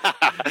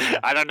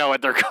 I don't know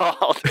what they're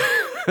called.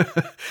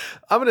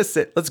 I'm gonna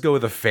say, let's go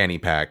with a fanny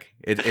pack.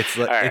 It's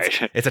a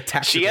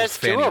tactical. She has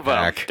fanny two of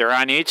pack. them. They're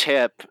on each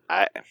hip.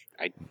 I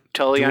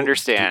totally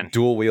understand.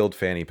 Dual wield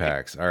fanny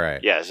packs. All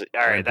right. Yes.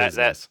 All right.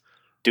 That's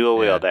dual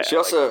wield. She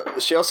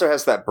also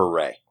has that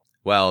beret.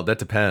 Well, that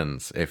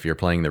depends. If you're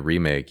playing the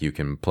remake, you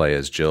can play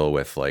as Jill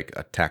with like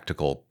a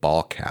tactical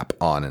ball cap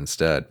on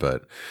instead,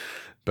 but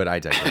I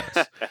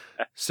digress.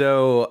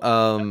 So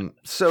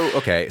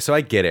okay, so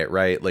I get it,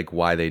 right? Like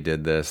why they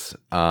did this.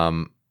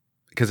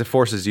 Because it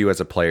forces you as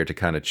a player to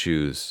kind of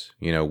choose,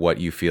 what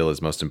you feel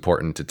is most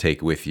important to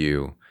take with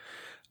you.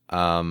 But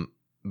I'm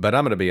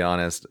going to be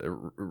honest,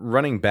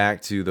 running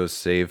back to those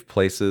save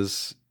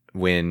places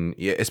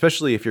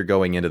especially if you're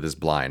going into this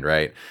blind,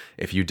 right?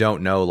 If you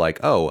don't know, like,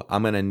 oh,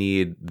 I'm going to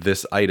need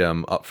this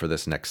item up for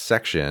this next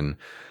section,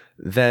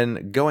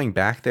 then going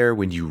back there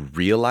when you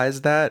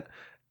realize that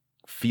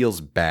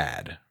feels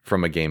bad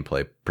from a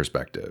gameplay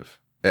perspective,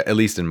 at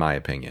least in my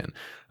opinion,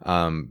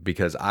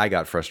 because I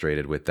got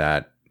frustrated with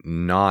that,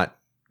 not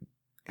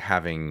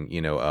having,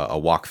 a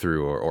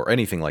walkthrough or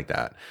anything like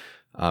that,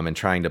 and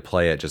trying to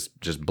play it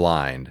just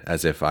blind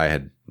as if I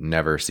had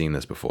never seen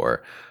this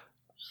before.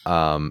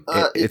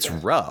 It's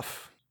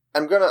rough.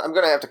 I'm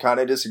gonna have to kind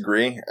of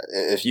disagree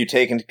if you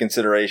take into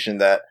consideration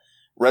that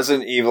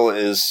Resident Evil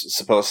is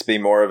supposed to be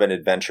more of an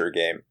adventure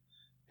game,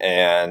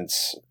 and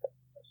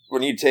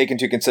when you take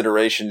into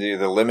consideration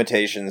the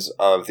limitations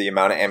of the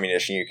amount of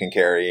ammunition you can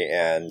carry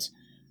and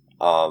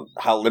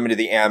how limited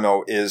the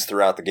ammo is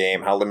throughout the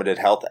game, how limited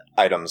health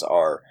items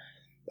are,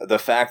 the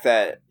fact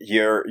that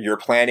you're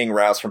planning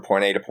routes from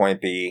point A to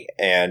point B,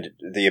 and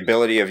the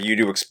ability of you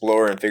to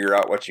explore and figure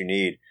out what you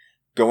need,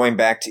 going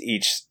back to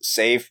each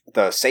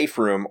the safe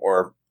room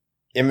or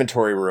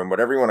inventory room,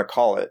 whatever you want to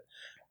call it,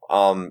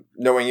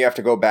 knowing you have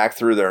to go back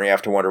through there and you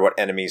have to wonder, what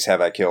enemies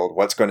have I killed?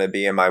 What's going to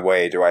be in my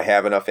way? Do I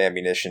have enough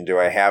ammunition? Do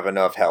I have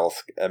enough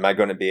health? Am I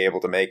going to be able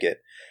to make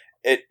it?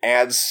 It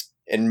adds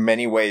in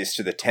many ways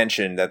to the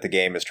tension that the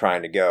game is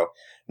trying to go.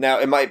 Now,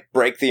 it might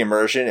break the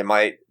immersion. It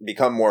might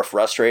become more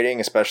frustrating,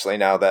 especially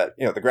now that,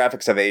 the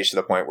graphics have aged to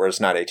the point where it's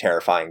not a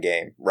terrifying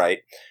game, right?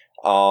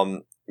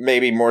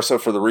 Maybe more so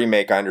for the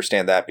remake, I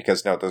understand that,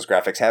 because those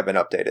graphics have been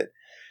updated.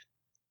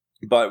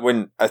 But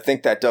I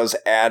think that does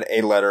add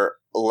a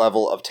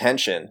level of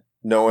tension,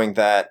 knowing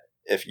that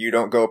if you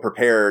don't go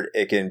prepared,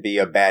 it can be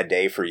a bad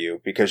day for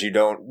you because you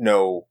don't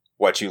know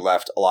what you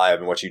left alive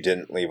and what you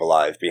didn't leave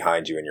alive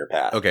behind you in your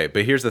path. Okay,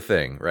 but here's the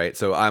thing, right?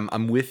 So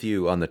I'm with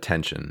you on the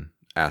tension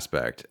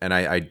aspect, and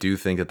I do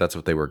think that that's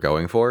what they were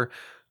going for.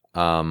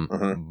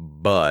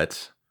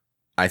 But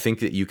I think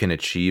that you can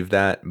achieve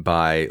that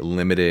by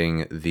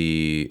limiting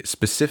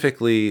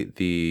specifically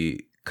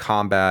the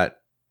combat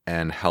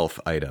and health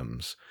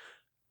items,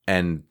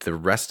 and the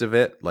rest of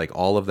it, like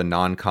all of the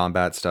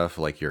non-combat stuff,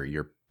 like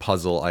your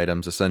puzzle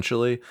items,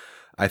 essentially.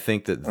 I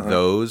think that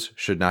those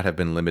should not have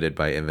been limited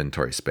by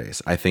inventory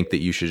space. I think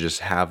that you should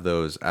just have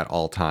those at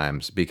all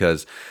times,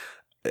 because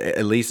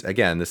at least,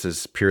 again, this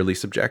is purely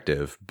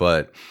subjective,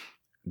 but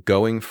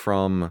going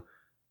from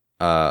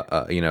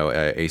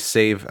a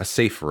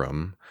safe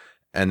room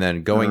and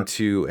then going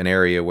to an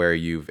area where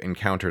you've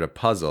encountered a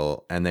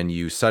puzzle, and then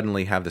you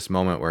suddenly have this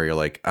moment where you're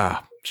like,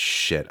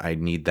 shit, I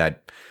need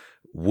that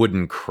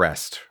wooden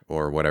crest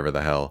or whatever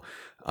the hell.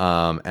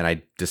 And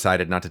I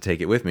decided not to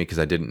take it with me because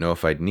I didn't know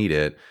if I'd need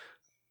it.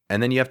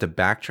 And then you have to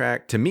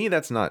backtrack. To me,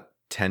 that's not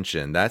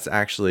tension. That's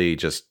actually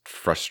just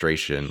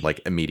frustration,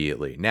 like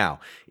immediately. Now,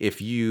 if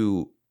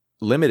you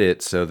limit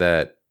it so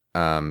that,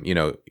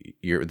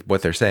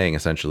 what they're saying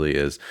essentially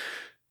is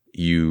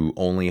you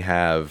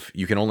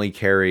can only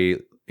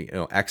carry,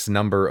 X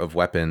number of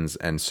weapons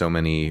and so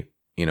many,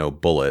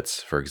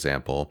 bullets, for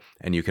example,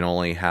 and you can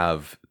only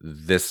have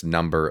this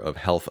number of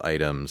health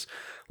items.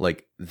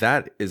 Like,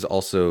 that is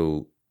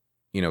also,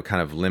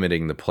 kind of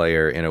limiting the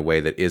player in a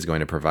way that is going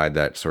to provide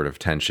that sort of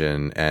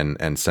tension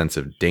and sense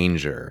of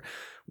danger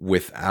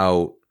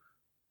without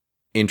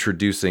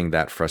introducing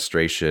that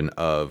frustration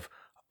of,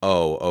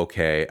 oh,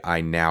 okay,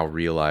 I now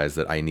realize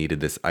that I needed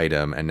this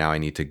item and now I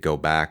need to go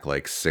back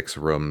like 6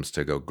 rooms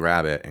to go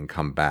grab it and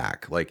come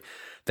back. Like,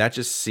 that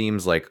just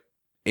seems like,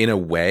 in a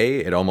way,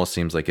 it almost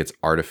seems like it's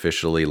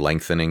artificially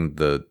lengthening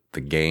the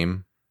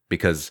game,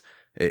 because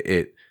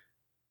it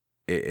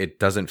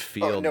doesn't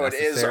feel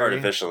necessary. It is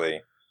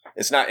artificially.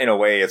 It's not in a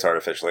way it's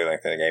artificially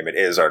lengthening the game. It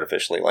is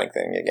artificially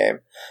lengthening the game.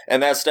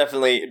 And that's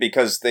definitely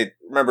because there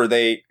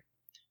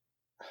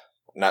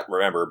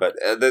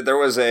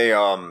was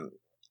a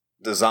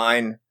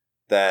design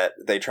that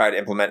they tried to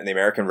implement in the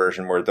American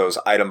version where those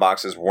item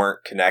boxes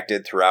weren't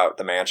connected throughout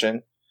the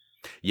mansion.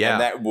 Yeah.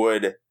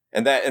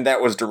 And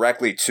that was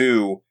directly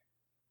to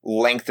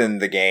lengthen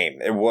the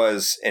game. It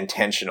was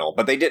intentional,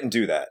 but they didn't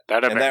do that.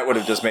 That would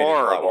have just made it a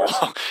lot worse.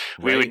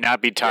 We would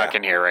not be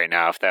talking here right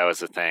now if that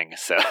was a thing.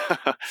 So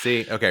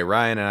see, okay,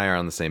 Ryan and I are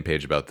on the same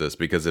page about this,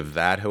 because if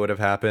that would have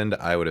happened,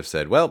 I would have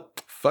said, well,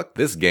 fuck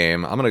this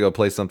game. I'm going to go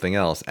play something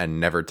else and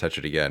never touch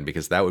it again,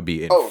 because that would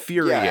be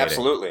infuriating. Yeah,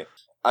 absolutely.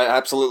 I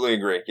absolutely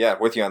agree. Yeah,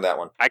 with you on that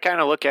one. I kind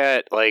of look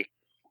at, like,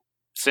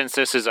 since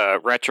this is a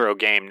retro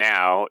game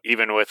now,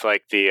 even with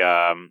like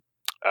the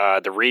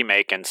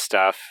remake and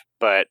stuff,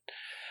 but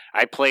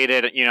I played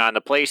it, on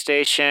the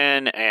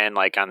PlayStation and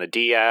like on the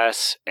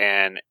DS,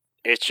 and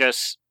it's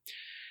just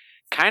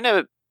kind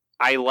of,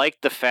 I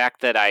like the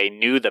fact that I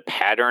knew the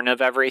pattern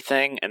of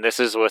everything, and this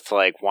is with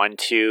like 1,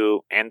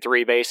 2, and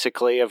 3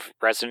 basically of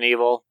Resident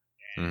Evil.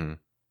 Mm-hmm.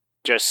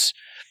 Just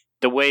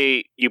the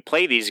way you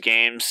play these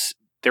games,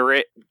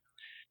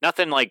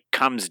 nothing like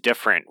comes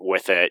different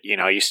with it.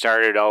 You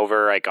start it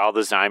over, like all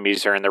the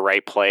zombies are in the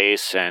right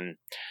place, and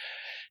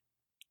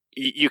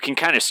you can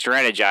kind of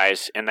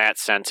strategize in that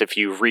sense if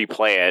you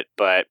replay it,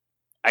 but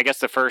I guess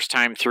the first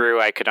time through,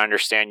 I could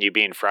understand you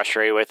being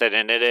frustrated with it,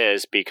 and it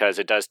is because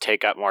it does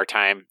take up more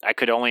time. I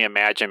could only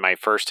imagine my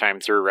first time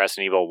through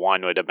Resident Evil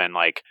 1 would have been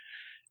like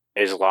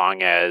as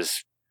long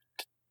as,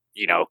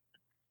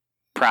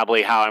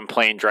 probably how I'm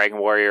playing Dragon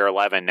Warrior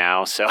 11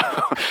 now. So,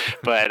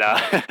 but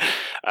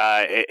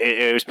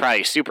it was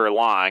probably super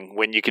long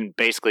when you can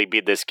basically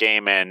beat this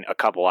game in a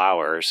couple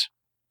hours.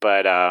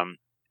 But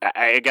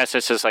I guess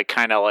it's just like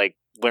kind of like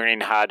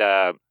learning how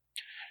to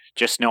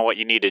just know what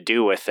you need to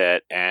do with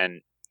it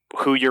and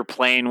who you're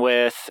playing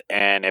with,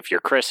 and if you're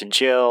Chris and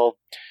Jill.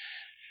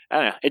 I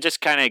don't know. It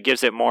just kind of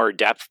gives it more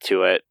depth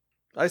to it.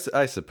 I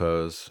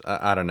suppose.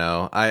 I don't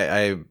know.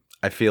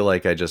 I feel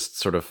like I just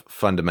sort of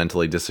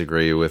fundamentally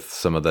disagree with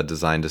some of the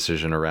design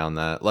decision around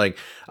that. Like,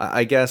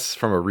 I guess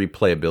from a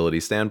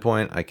replayability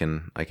standpoint, I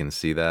can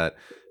see that.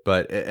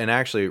 But, and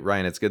actually,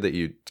 Ryan, it's good that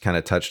you kind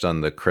of touched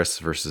on the Chris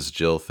versus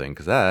Jill thing,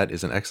 because that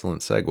is an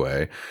excellent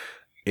segue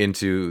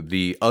into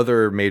the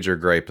other major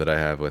gripe that I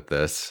have with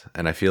this.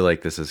 And I feel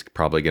like this is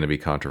probably going to be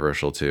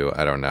controversial too.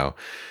 I don't know.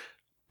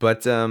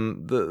 But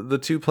the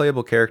two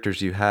playable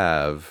characters you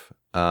have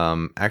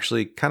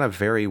actually kind of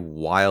vary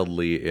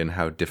wildly in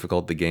how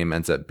difficult the game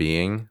ends up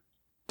being,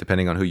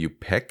 depending on who you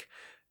pick.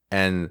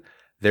 And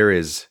there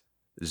is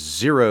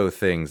zero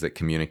things that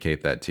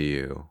communicate that to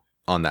you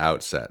on the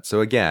outset.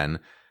 So again,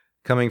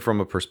 coming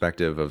from a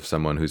perspective of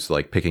someone who's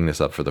like picking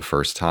this up for the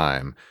first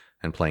time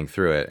and playing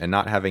through it and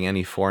not having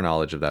any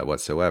foreknowledge of that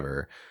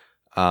whatsoever,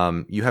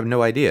 you have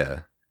no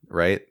idea,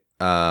 right?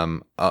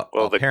 Well,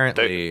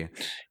 apparently,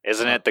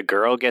 isn't it the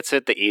girl gets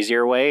it the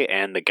easier way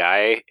and the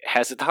guy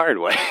has it the hard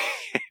way?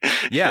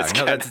 Yeah,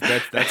 no,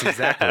 that's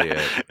exactly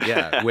it.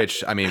 Yeah,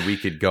 which I mean, we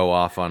could go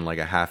off on like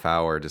a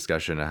half-hour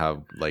discussion of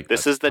how like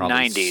this is the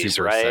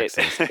 '90s, right?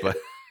 Sexist,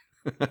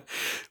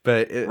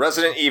 but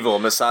Resident Evil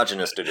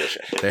misogynist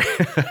edition,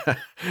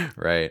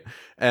 right?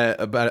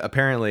 But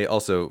apparently,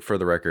 also for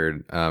the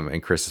record,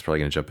 and Chris is probably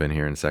going to jump in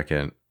here in a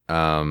second.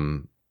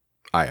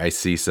 I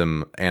see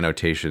some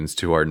annotations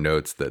to our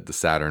notes that the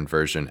Saturn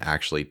version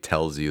actually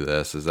tells you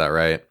this. Is that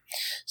right?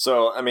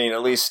 So, I mean,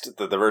 at least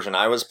the version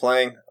I was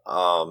playing.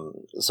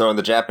 So in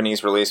the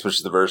Japanese release, which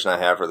is the version I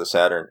have for the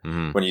Saturn,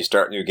 when you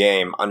start a new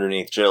game,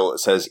 underneath Jill it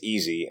says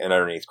easy, and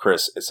underneath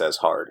Chris it says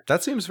hard.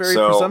 That seems very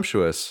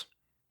presumptuous.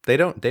 They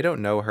don't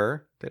know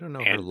her. They don't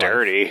know her life,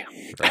 dirty,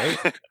 right?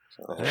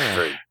 Yeah.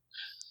 Very,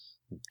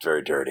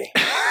 very dirty.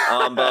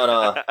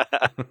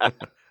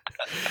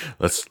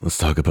 But let's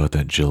talk about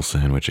that Jill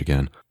sandwich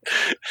again.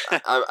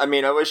 I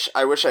mean, I wish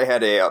I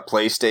had a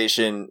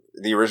PlayStation,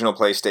 the original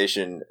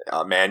PlayStation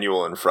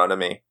manual in front of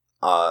me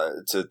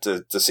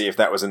to see if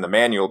that was in the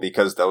manual,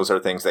 because those are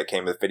things that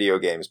came with video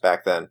games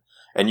back then,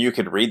 and you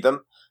could read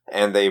them,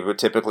 and they would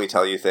typically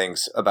tell you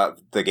things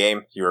about the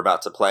game you were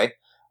about to play.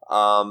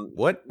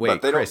 What?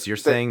 Wait, Chris, you're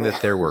saying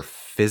that there were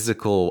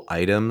physical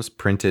items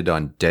printed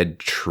on dead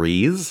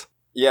trees?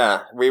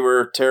 Yeah, we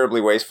were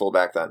terribly wasteful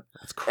back then.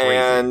 That's crazy.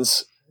 And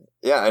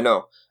yeah, I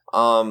know.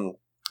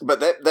 But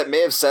that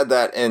may have said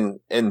that in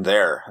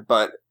there,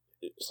 but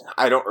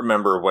I don't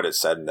remember what it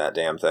said in that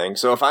damn thing.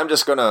 So if I'm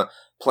just gonna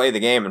play the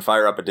game and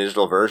fire up a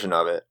digital version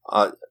of it,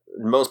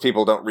 most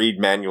people don't read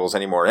manuals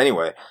anymore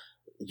anyway.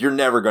 You're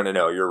never gonna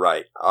know. You're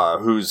right.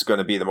 Who's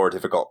gonna be the more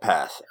difficult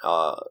path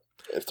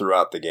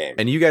throughout the game.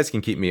 And you guys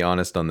can keep me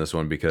honest on this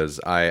one, because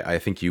I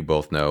think you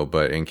both know,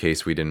 but in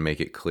case we didn't make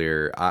it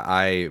clear,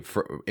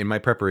 in my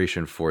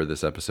preparation for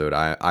this episode,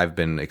 I've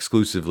been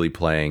exclusively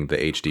playing the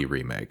HD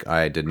remake.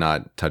 I did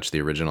not touch the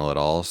original at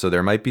all, so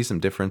there might be some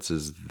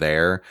differences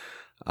there,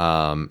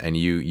 and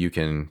you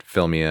can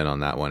fill me in on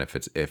that one if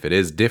it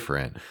is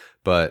different.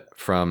 But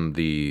from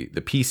the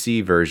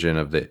PC version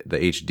of the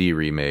HD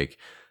remake,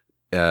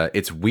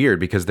 it's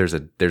weird because there's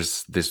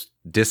this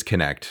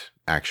disconnect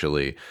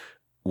actually,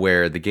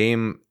 where the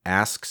game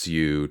asks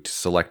you to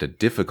select a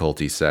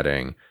difficulty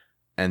setting,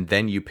 and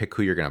then you pick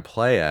who you're going to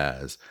play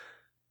as.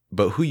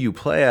 But who you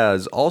play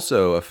as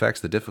also affects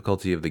the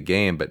difficulty of the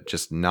game, but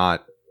just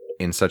not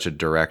in such a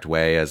direct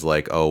way as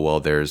like, oh, well,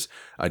 there's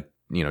a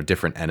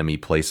different enemy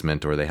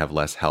placement, or they have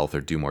less health or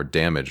do more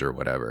damage or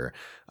whatever.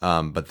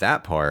 But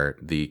that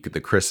part, the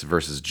Chris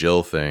versus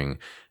Jill thing,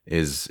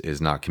 is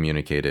not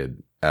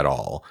communicated at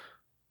all.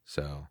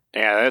 So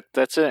yeah,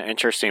 that's an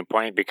interesting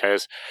point,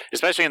 because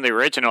especially in the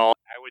original,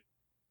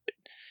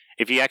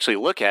 if you actually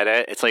look at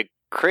it, it's like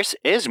Chris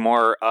is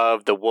more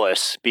of the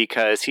wuss,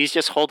 because he's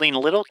just holding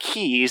little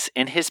keys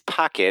in his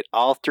pocket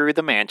all through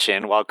the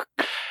mansion, while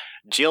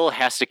Jill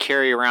has to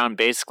carry around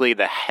basically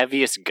the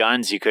heaviest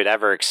guns you could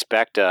ever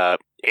expect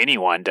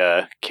anyone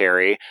to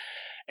carry.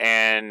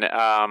 And in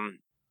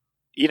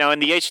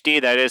the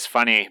HD, that is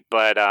funny,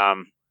 but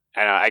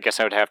I guess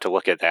I would have to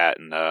look at that,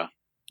 and I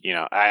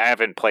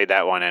haven't played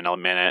that one in a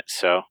minute,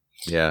 so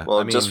yeah.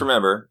 Well, just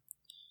remember,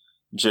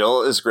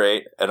 Jill is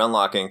great at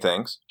unlocking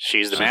things.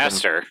 She's the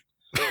master.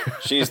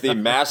 She's the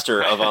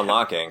master of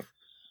unlocking.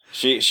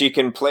 She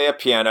can play a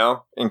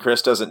piano, and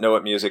Chris doesn't know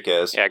what music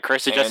is. Yeah,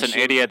 Chris is just an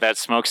idiot that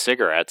smokes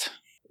cigarettes.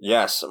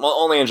 Yes, well,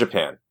 only in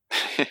Japan.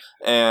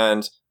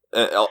 And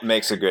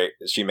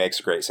she makes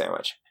a great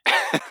sandwich.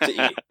 to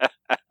eat.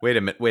 Wait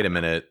a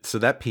minute. So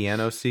that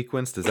piano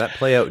sequence, does that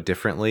play out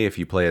differently if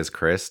you play as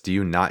Chris? Do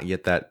you not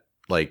get that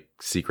like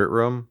secret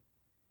room?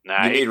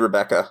 Nah, You need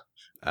Rebecca.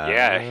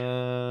 Okay.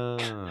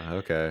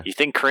 You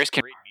think Chris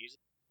can read music?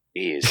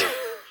 Jeez.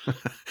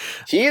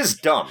 He is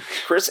dumb.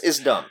 Chris is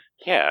dumb.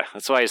 Yeah,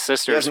 that's why his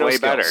sister He is has no way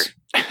skills.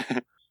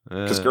 better.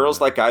 Because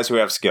girls like guys who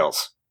have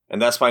skills.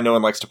 And that's why no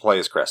one likes to play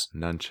as Chris.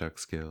 Nunchuck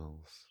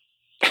skills.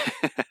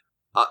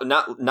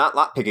 Not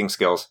lockpicking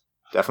skills.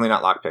 Definitely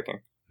not lockpicking.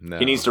 No.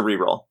 He needs to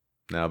reroll.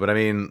 No, but I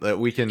mean,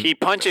 we can. He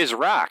punches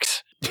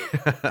rocks.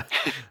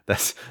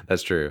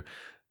 That's true.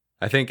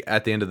 I think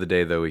at the end of the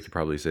day, though, we could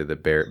probably say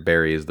that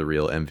Barry is the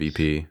real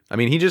MVP. I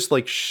mean, he just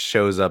like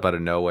shows up out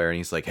of nowhere and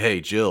he's like, "Hey,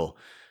 Jill,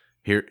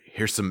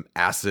 here's some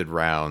acid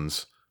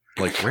rounds.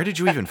 Like, where did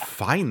you even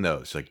find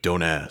those?" Like,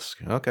 don't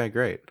ask. Okay,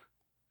 great,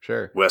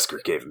 sure.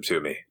 Wesker gave him to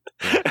me.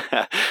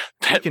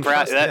 You can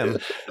trust him.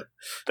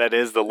 That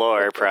is the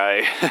lore,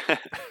 probably.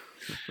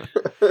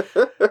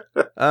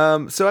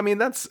 So I mean,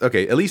 that's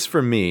okay. At least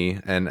for me,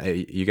 and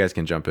you guys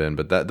can jump in,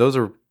 but those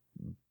are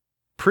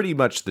pretty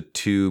much the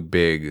two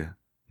big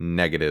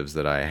negatives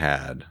that I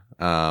had.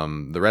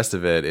 The rest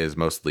of it is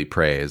mostly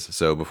praise.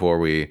 So before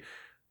we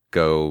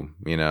go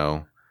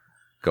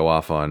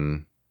off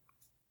on,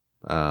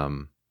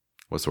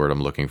 what's the word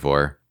I'm looking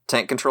for?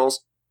 Tank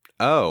controls.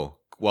 Oh,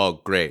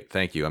 well, great.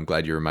 Thank you. I'm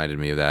glad you reminded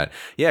me of that.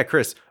 Yeah,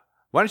 Chris,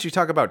 why don't you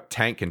talk about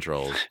tank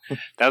controls?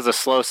 That was a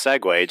slow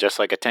segue, just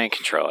like a tank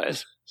control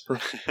is.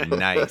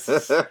 Nice.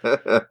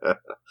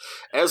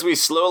 As we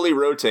slowly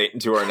rotate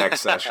into our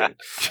next session.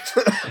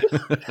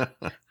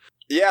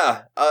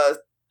 Yeah,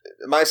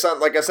 my son,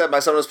 like I said, my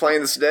son was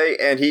playing this today,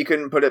 and he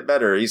couldn't put it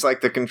better. He's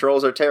like, the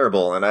controls are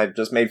terrible, and I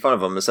just made fun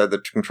of him and said, the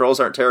controls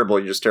aren't terrible,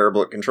 you're just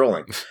terrible at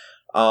controlling.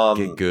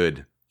 Get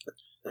good.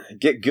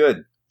 Get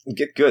good.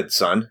 Get good,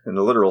 son, in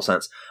the literal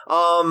sense.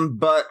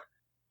 But,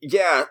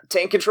 yeah,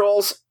 tank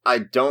controls, I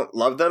don't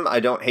love them, I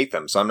don't hate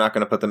them, so I'm not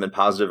going to put them in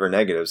positive or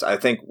negatives. I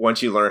think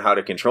once you learn how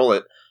to control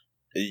it,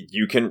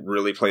 you can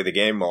really play the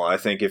game well. I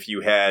think if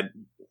you had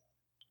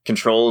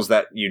controls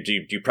that you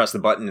press the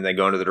button and they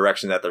go into the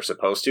direction that they're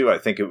supposed to, I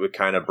think it would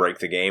kind of break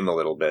the game a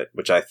little bit,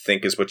 which I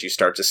think is what you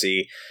start to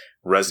see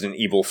Resident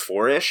Evil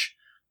 4-ish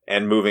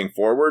and moving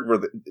forward.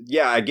 Where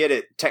I get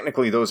it.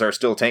 Technically, those are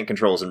still tank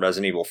controls in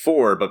Resident Evil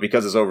 4, but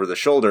because it's over the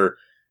shoulder,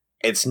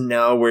 it's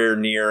nowhere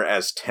near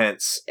as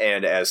tense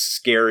and as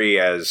scary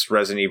as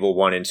Resident Evil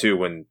 1 and 2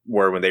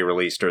 when they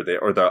released or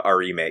the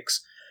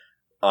remakes.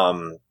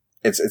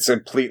 It's a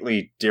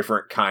completely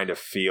different kind of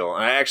feel.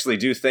 And I actually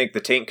do think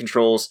the tank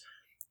controls,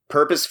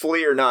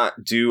 purposefully or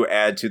not, do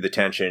add to the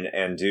tension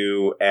and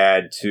do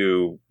add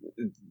to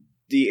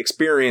the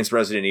experience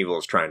Resident Evil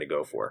is trying to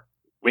go for.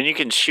 When you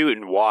can shoot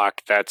and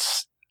walk,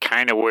 that's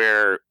kind of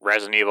where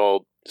Resident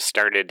Evil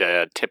started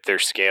to tip their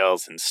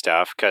scales and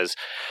stuff, because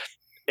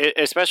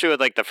especially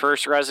with like the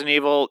first Resident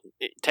Evil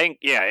tank,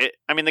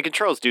 the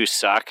controls do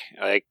suck,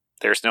 like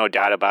there's no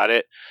doubt about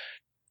it,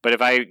 but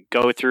if I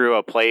go through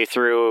a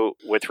playthrough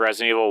with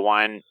Resident Evil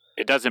 1,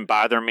 it doesn't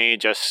bother me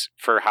just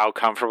for how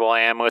comfortable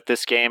I am with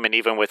this game, and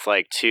even with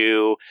like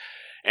 2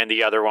 and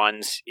the other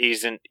ones,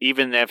 even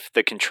if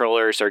the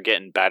controllers are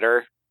getting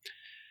better.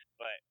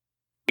 But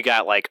you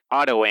got like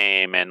auto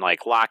aim and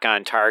like lock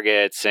on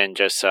targets and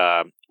just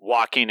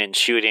walking and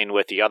shooting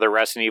with the other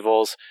Resident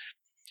Evils.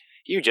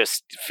 You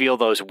just feel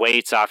those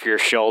weights off your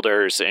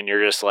shoulders and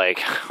you're just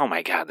like, oh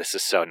my god, this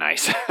is so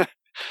nice.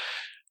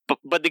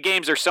 But the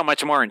games are so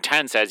much more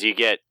intense as you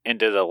get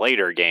into the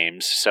later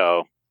games,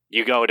 so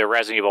you go to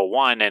Resident Evil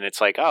 1 and it's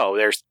like, oh,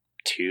 there's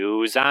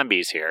 2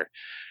 zombies here.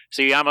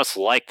 So you almost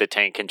like the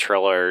tank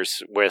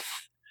controllers with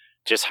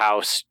just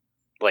how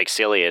like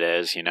silly it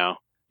is, you know?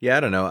 Yeah, I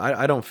don't know.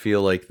 I don't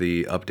feel like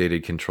the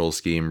updated control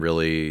scheme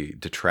really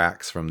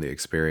detracts from the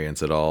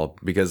experience at all,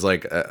 because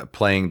like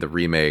playing the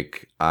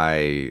remake,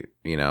 I,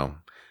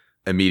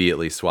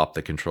 immediately swapped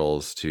the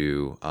controls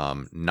to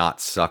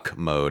not suck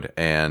mode,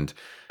 and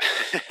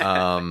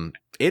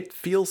it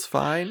feels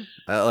fine.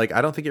 Like,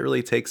 I don't think it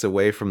really takes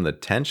away from the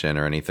tension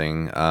or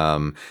anything.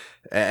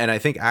 And I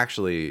think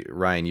actually,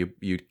 Ryan,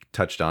 you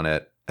touched on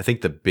it. I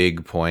think the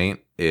big point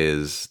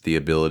is the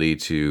ability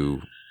to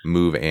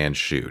move and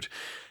shoot.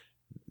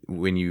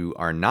 When you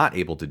are not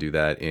able to do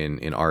that in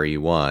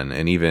RE1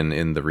 and even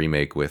in the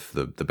remake with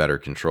the better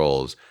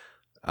controls,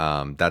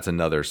 that's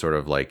another sort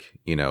of like,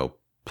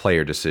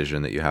 player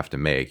decision that you have to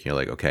make. You're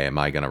like, okay, am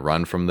I going to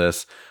run from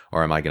this,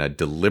 or am I going to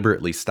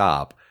deliberately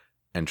stop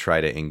and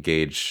try to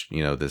engage,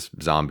 this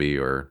zombie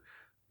or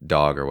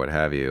dog or what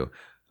have you?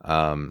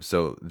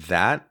 So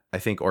that, I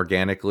think,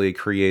 organically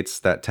creates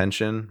that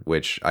tension,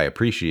 which I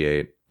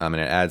appreciate. And it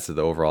adds to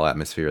the overall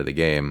atmosphere of the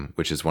game,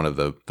 which is one of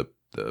the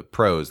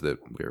pros that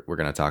we're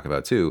going to talk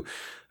about too.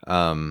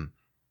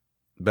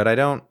 But I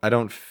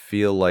don't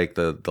feel like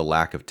the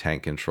lack of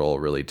tank control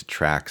really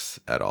detracts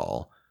at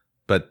all.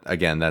 But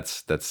again,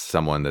 that's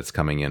someone that's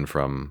coming in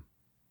from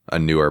a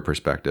newer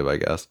perspective, I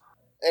guess.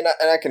 And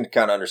I can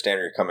kind of understand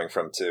where you're coming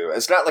from too.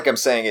 It's not like I'm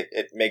saying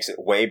it makes it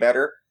way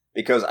better,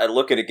 because I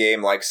look at a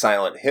game like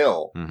Silent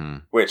Hill, mm-hmm.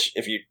 which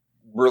if you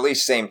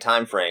released same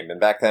time frame, and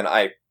back then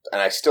I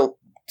still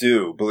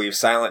do believe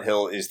Silent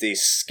Hill is the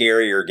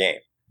scarier game.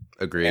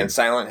 Agreed. And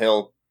Silent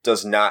Hill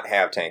does not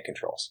have tank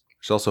controls.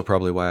 It's also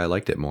probably why I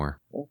liked it more.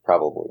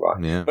 Probably why.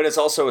 Yeah. But it's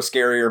also a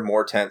scarier,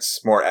 more tense,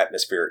 more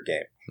atmospheric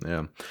game.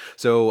 Yeah.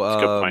 So, That's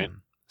a good point.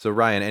 So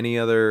Ryan, any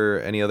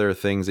other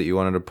things that you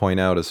wanted to point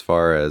out as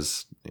far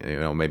as, you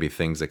know, maybe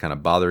things that kind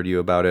of bothered you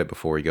about it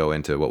before we go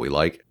into what we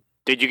like?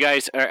 Did you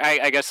guys?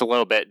 I guess a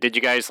little bit. Did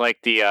you guys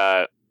like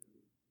the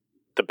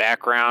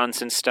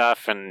backgrounds and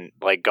stuff, and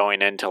like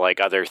going into like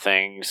other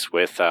things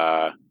with?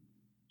 I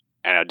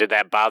don't know. Did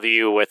that bother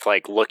you with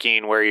like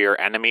looking where your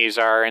enemies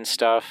are and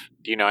stuff?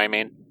 Do you know what I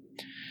mean?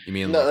 You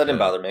mean No, that didn't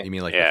bother me. You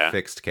mean like Yeah. the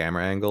fixed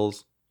camera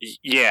angles?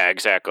 Yeah,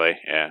 exactly.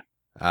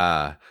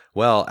 Yeah.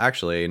 Well,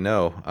 actually,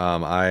 no.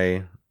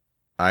 I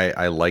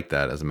like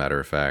that, as a matter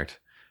of fact.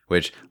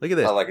 Which, look at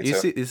this. I like it you too.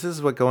 see, you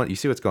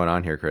see what's going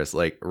on here, Chris?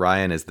 Like,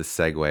 Ryan is the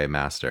segue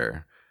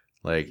master.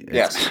 Like, it's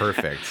Yes.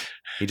 perfect.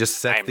 He just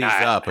sets I'm these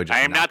not, up. And just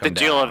I am not knock the them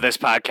Jill down. of this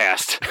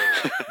podcast.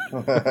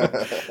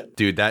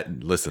 Dude,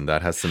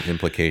 that has some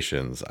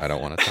implications I don't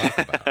want to talk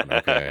about.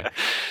 Okay.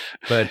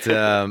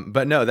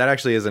 But no, that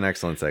actually is an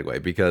excellent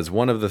segue, because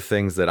one of the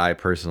things that I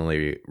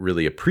personally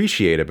really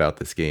appreciate about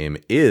this game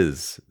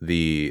is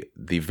the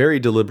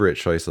very deliberate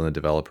choice on the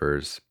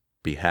developers'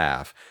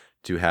 behalf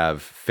to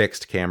have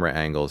fixed camera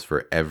angles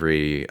for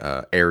every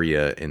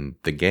area in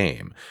the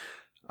game.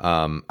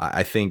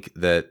 I think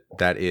that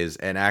is,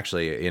 and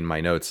actually in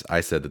my notes, I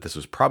said that this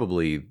was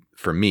probably,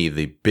 for me,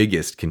 the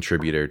biggest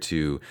contributor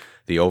to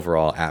the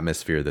overall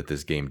atmosphere that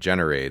this game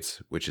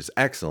generates, which is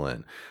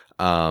excellent.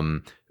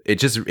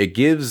 It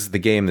gives the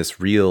game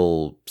this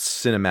real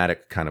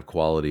cinematic kind of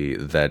quality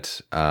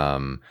that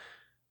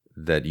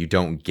that you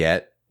don't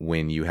get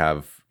when you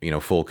have, you know,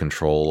 full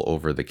control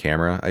over the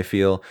camera. I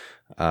feel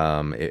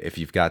if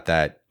you've got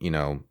that, you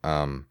know,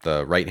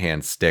 the right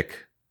hand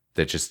stick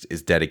that just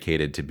is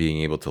dedicated to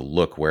being able to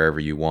look wherever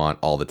you want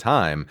all the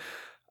time.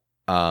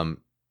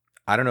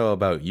 I don't know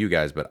about you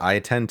guys, but I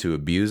tend to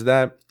abuse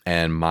that.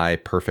 And my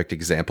perfect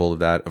example of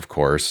that, of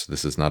course,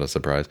 this is not a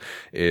surprise,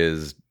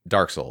 is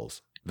Dark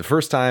Souls. The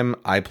first time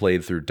I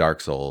played through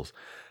Dark Souls,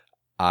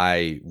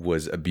 I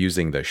was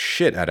abusing the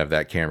shit out of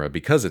that camera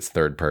because it's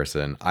third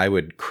person. I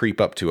would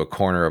creep up to a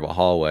corner of a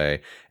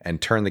hallway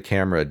and turn the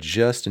camera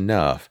just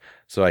enough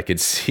so I could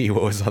see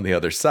what was on the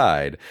other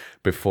side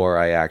before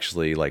I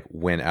actually like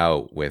went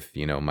out with,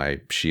 you know,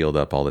 my shield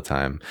up all the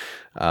time.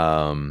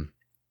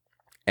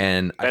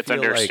 And That's I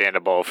feel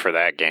understandable for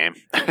that game.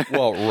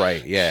 well,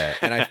 right,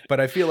 yeah, but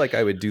I feel like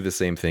I would do the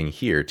same thing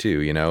here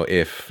too. You know,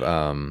 if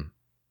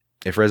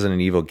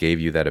Resident Evil gave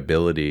you that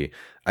ability,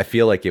 I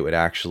feel like it would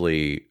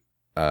actually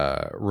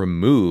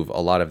remove a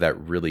lot of that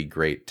really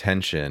great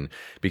tension,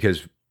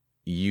 because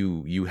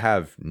you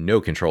have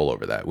no control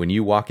over that. When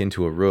you walk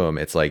into a room,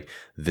 it's like,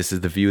 this is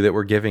the view that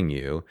we're giving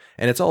you,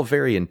 and it's all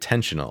very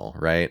intentional,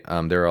 right?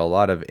 There are a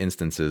lot of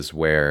instances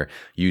where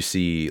you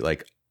see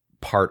like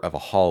part of a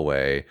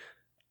hallway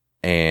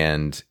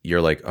and you're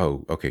like,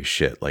 oh, okay,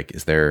 shit, like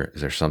is there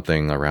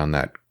something around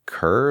that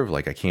curve,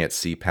 like I can't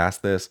see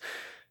past this,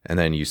 and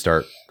then you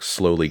start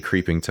slowly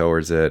creeping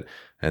towards it,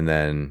 and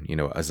then, you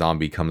know, a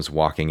zombie comes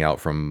walking out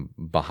from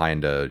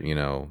behind a, you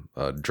know,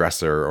 a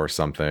dresser or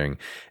something,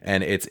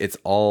 and it's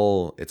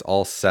all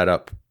set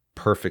up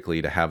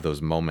perfectly to have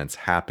those moments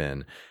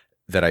happen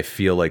that I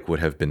feel like would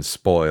have been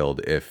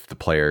spoiled if the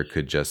player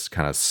could just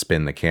kind of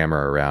spin the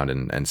camera around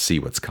and see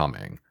what's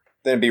coming.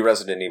 Then it'd be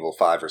Resident Evil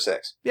 5 or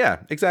 6. Yeah,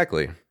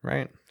 exactly.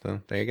 Right.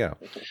 So there you go.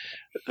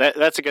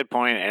 That's a good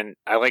point, and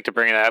I like to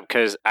bring it up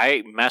because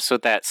I mess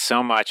with that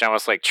so much. I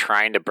was like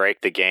trying to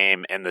break the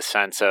game in the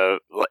sense of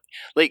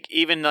like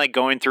even like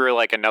going through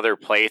like another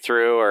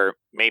playthrough, or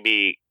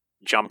maybe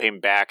jumping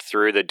back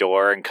through the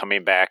door and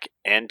coming back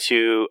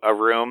into a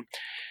room,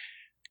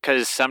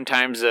 because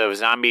sometimes the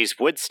zombies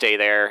would stay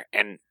there,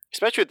 and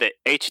especially with the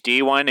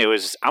HD one, it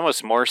was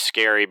almost more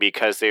scary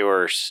because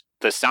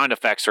the sound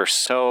effects are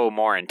so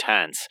more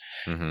intense.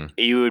 Mm-hmm.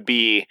 You would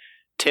be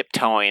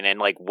tiptoeing and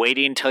like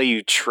waiting until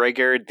you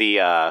triggered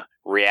the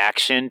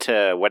reaction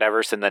to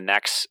whatever's in the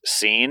next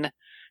scene,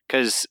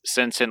 because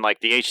since in like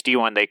the HD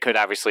one they could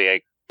obviously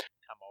like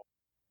come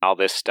over all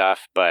this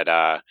stuff, but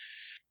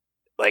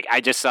like I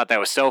just thought that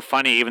was so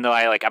funny, even though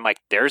I'm like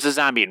there's a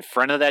zombie in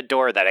front of that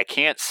door that I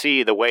can't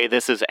see the way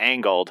this is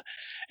angled,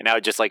 and I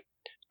would just like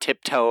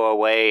tiptoe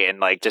away and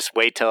like just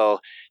wait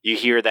till you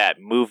hear that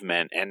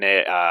movement, and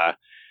it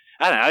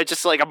I don't know. It's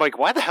just like, I'm like,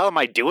 why the hell am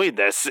I doing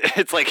this?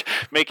 It's like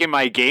making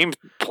my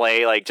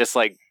gameplay like just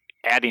like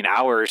adding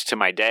hours to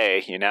my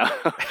day, you know.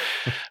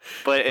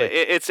 But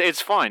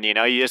it's fun, you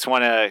know. You just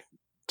want to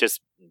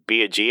just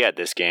be a G at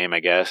this game, I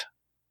guess.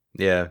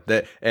 Yeah,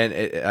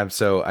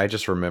 so I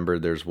just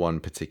remembered there's one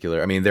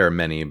particular. I mean, there are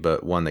many,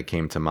 but one that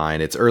came to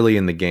mind. It's early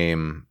in the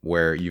game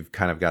where you've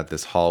kind of got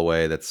this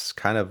hallway that's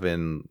kind of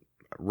in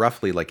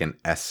roughly like an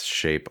S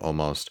shape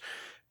almost,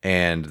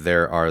 and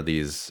there are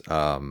these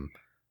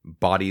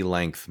body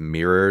length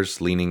mirrors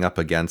leaning up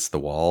against the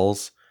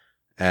walls,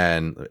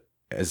 and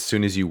as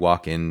soon as you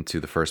walk into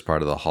the first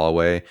part of the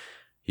hallway,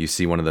 you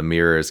see one of the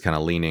mirrors kind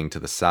of leaning to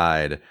the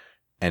side,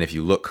 and if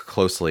you look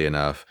closely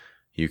enough,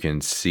 you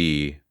can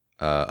see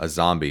a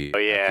zombie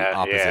at the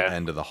opposite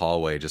end of the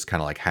hallway, just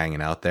kind of like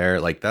hanging out there.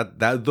 Like that.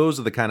 Those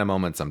are the kind of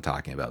moments I'm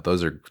talking about.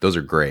 Those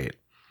are great.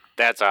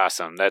 That's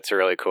awesome. That's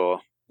really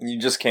cool. You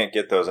just can't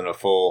get those in a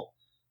full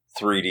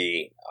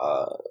 3D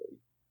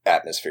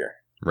atmosphere.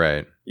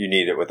 Right. You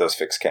need it with those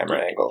fixed camera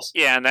angles.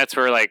 Yeah, and that's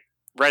where like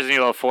Resident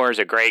Evil 4 is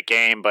a great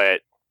game,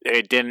 but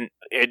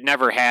it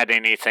never had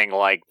anything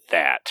like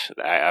that,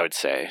 I would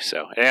say.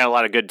 So it had a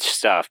lot of good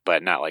stuff,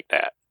 but not like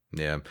that.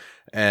 Yeah.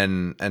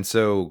 And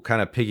so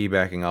kind of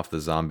piggybacking off the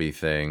zombie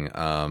thing,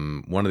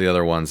 one of the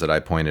other ones that I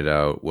pointed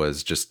out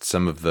was just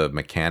some of the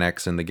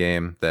mechanics in the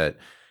game that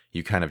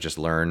you kind of just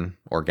learn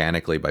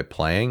organically by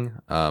playing.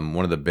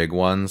 One of the big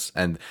ones,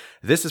 and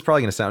this is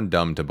probably going to sound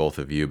dumb to both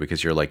of you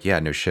because you're like, yeah,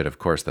 no shit, of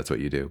course that's what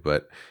you do.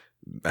 But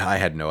I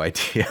had no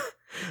idea.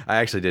 I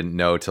actually didn't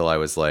know till I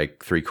was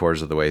like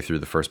 3/4 of the way through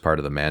the first part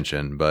of the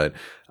mansion. But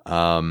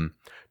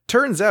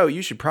turns out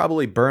you should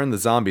probably burn the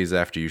zombies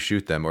after you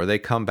shoot them, or they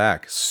come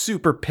back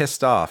super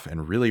pissed off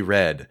and really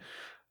red.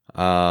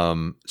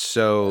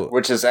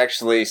 Which is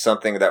actually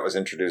something that was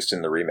introduced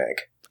in the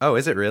remake. Oh,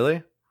 is it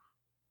really?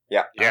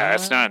 Yeah. Yeah,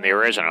 it's not in the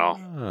original.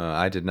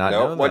 I did not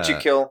know that. Once you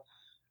kill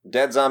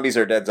dead zombies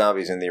are dead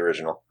zombies in the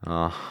original.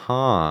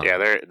 Uh-huh. Yeah,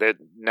 they're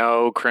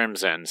no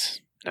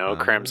crimsons. No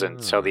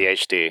crimson, so the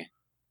HD.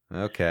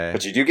 Okay.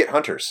 But you do get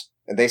hunters,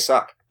 and they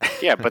suck.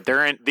 Yeah, but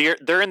they're in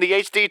the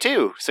HD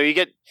too. So you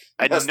get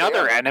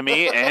another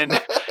enemy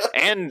and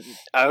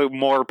a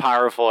more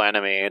powerful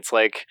enemy. It's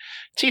like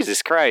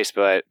Jesus Christ,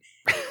 but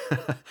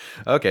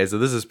okay, so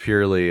this is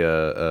purely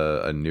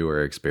a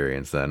newer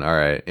experience then. All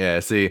right.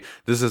 Yeah, see,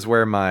 this is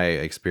where my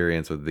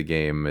experience with the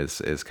game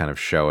is kind of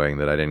showing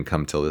that I didn't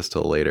come till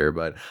later,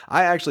 but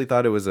I actually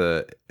thought it was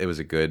a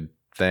good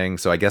thing.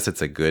 So I guess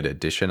it's a good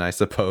addition, I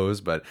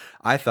suppose, but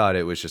I thought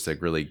it was just a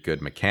really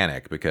good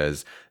mechanic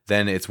because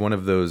then it's one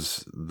of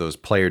those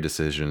player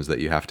decisions that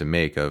you have to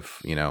make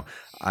of,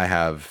 I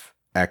have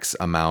X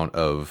amount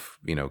of,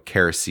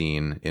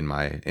 kerosene in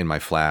my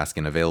flask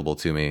and available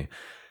to me.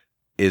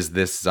 Is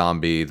this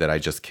zombie that I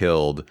just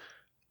killed,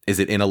 is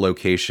it in a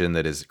location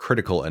that is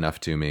critical enough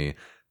to me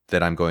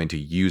that I'm going to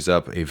use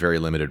up a very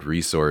limited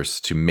resource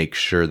to make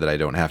sure that I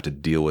don't have to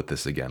deal with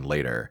this again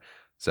later?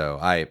 So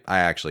I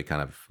actually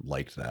kind of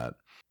liked that.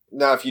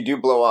 Now, if you do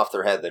blow off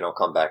their head, they don't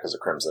come back as a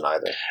crimson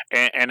either.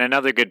 And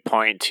another good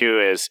point, too,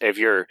 is if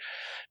you're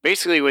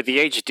basically with the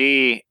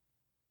HD,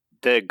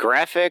 the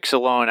graphics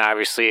alone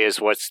obviously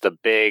is what's the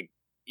big,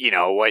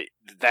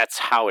 that's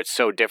how it's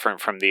so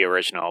different from the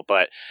original.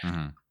 But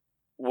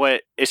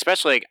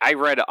especially, like, I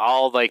read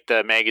all like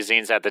the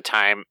magazines at the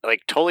time,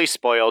 like totally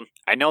spoiled.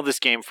 I know this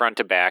game front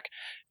to back,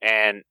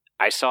 and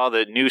I saw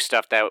the new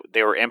stuff that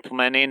they were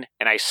implementing,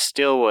 and I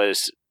still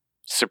was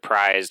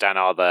surprised on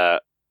all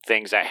the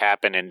things that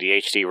happened in the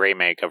HD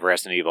remake of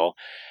Resident Evil.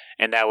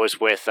 And that was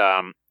with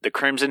the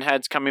Crimson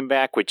Heads coming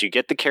back, which you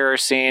get the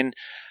kerosene.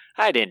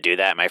 I didn't do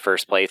that in my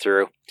first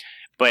playthrough.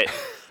 But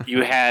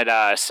you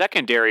had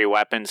secondary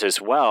weapons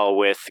as well.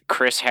 With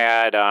Chris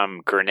had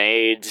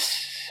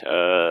grenades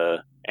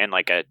and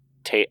like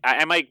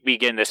I might be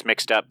getting this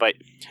mixed up, but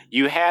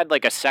you had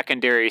like a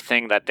secondary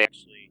thing that they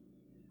actually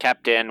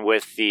kept in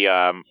with the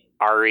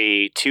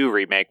RE2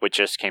 remake, which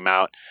just came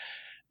out.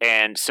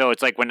 And so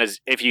it's like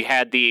if you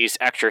had these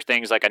extra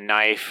things like a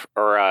knife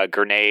or a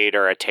grenade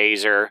or a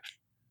taser,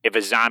 if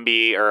a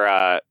zombie or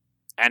a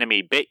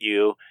enemy bit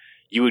you,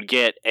 you would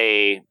get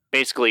a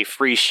basically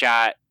free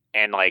shot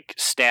and like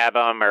stab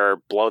them or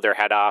blow their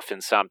head off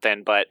in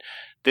something. But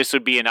this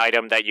would be an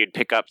item that you'd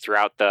pick up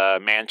throughout the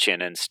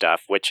mansion and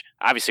stuff, which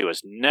obviously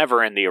was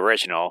never in the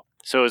original.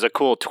 So it was a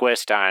cool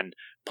twist on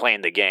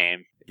playing the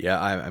game. Yeah,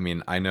 I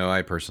mean, I know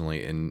I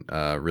personally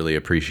really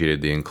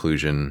appreciated the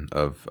inclusion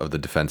of the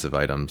defensive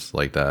items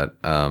like that.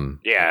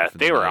 Yeah,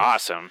 they were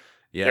awesome.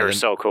 Yeah, they were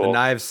so cool. The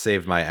knives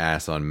saved my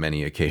ass on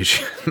many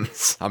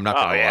occasions. I'm not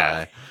gonna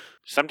lie.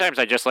 Sometimes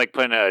I just like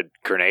putting a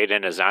grenade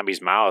in a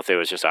zombie's mouth. It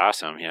was just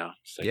awesome, Like,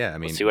 yeah, I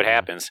mean, let's see what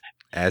happens.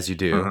 As you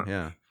do,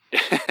 yeah.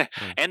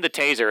 And the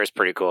taser is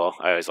pretty cool.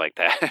 I always like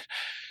that.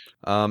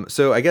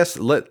 So I guess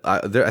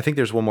I think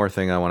there's one more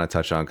thing I want to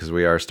touch on because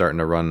we are starting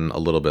to run a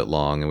little bit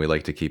long and we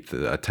like to keep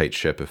a tight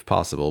ship if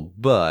possible.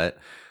 But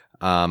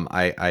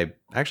I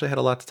actually had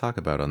a lot to talk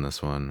about on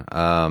this one.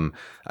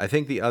 I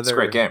think the other... It's a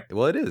great game.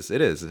 Well, it is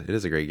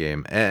a great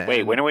game.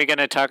 Wait, when are we going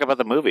to talk about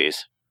the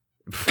movies?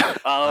 That's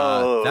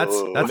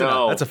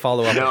a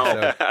follow-up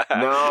episode.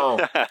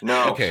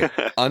 No. Okay,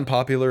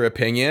 unpopular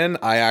opinion.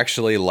 I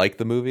actually like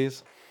the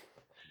movies.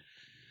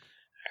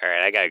 All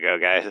right, I gotta go,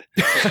 guys.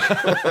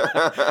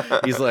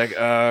 He's like,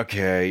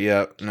 okay,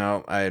 yep,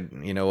 no,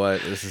 you know what?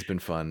 This has been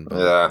fun. But,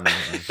 yeah.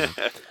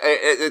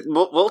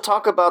 We'll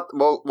talk about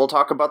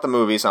the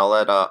movies. I'll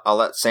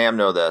let Sam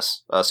know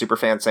this.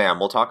 Superfan Sam.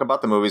 We'll talk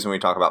about the movies when we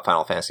talk about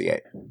Final Fantasy VIII.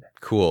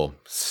 Cool.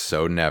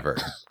 So never.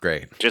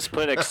 Great. Just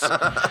put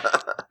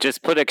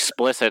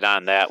explicit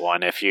on that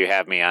one if you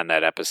have me on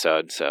that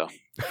episode. So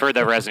for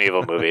the Resident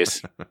Evil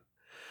movies.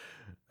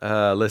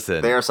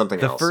 Listen, They are something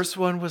the else. first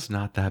one was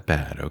not that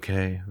bad,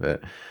 okay?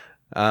 But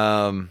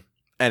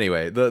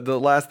anyway, the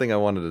last thing I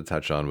wanted to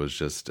touch on was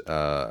just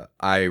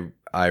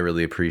I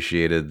really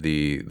appreciated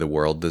the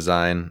world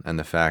design and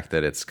the fact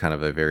that it's kind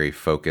of a very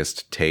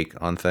focused take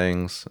on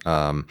things.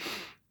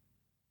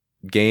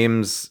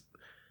 Games,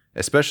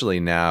 especially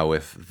now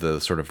with the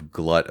sort of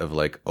glut of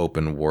like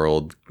open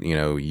world,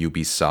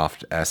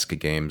 Ubisoft-esque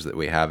games that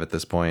we have at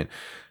this point,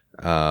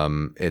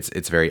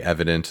 it's very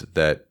evident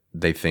that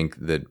they think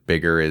that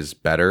bigger is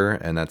better,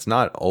 and that's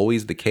not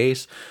always the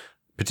case.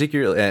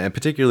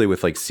 Particularly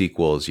with like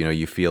sequels,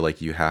 you feel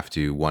like you have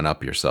to one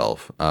up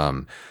yourself.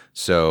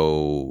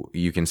 So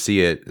you can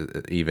see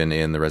it even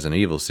in the Resident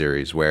Evil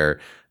series, where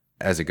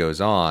as it goes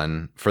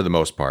on, for the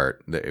most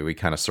part, we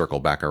kind of circle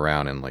back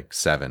around in like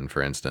 7,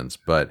 for instance.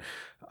 But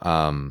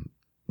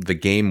the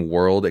game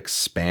world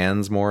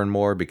expands more and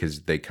more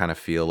because they kind of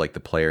feel like the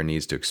player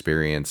needs to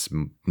experience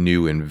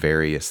new and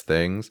various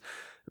things.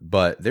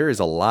 But there is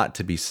a lot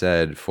to be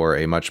said for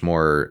a much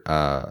more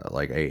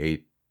like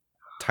a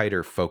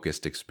tighter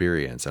focused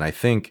experience. And I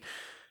think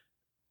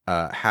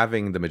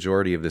having the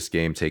majority of this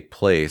game take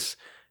place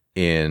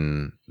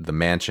in the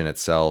mansion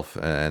itself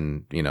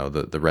and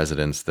the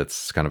residence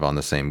that's kind of on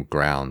the same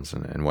grounds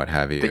and what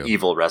have you, the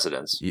evil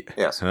residence.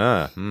 Yes.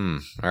 All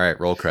right,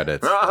 roll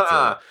credits.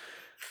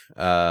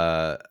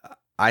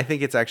 I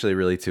think it's actually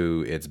really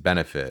to its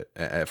benefit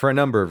for a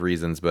number of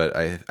reasons, but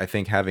I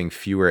think having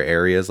fewer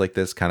areas like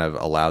this kind of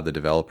allowed the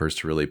developers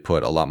to really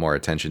put a lot more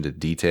attention to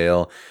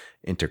detail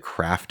into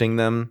crafting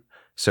them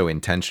so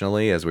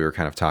intentionally, as we were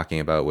kind of talking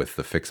about with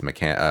the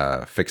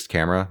fixed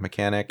camera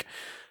mechanic.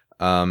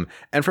 And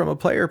from a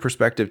player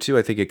perspective too,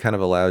 I think it kind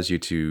of allows you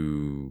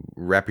to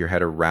wrap your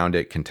head around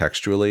it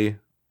contextually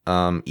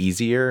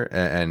easier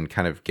and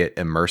kind of get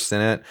immersed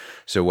in it.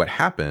 So what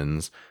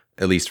happens,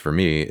 at least for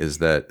me, is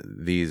that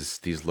these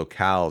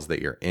locales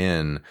that you're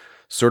in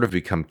sort of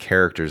become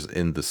characters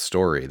in the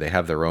story. They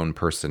have their own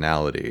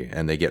personality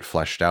and they get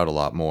fleshed out a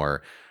lot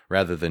more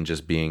rather than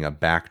just being a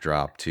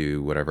backdrop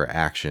to whatever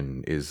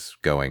action is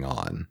going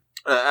on.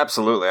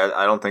 Absolutely.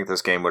 I don't think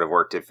this game would have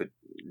worked if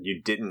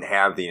you didn't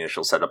have the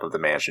initial setup of the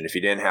mansion, if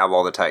you didn't have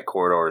all the tight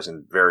corridors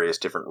and various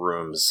different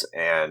rooms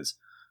and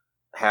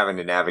having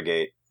to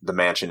navigate the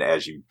mansion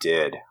as you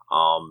did.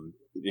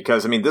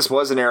 Because, this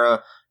was an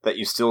era that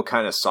you still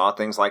kind of saw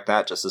things like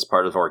that just as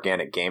part of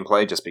organic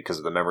gameplay, just because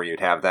of the memory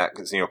you'd have that.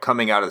 Because,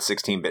 coming out of the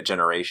 16-bit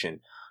generation,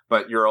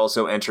 but you're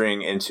also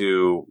entering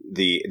into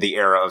the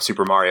era of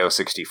Super Mario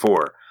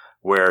 64,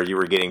 where you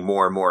were getting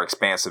more and more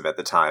expansive at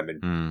the time.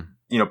 And,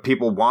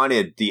 people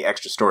wanted the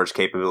extra storage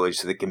capabilities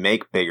so they could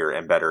make bigger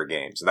and better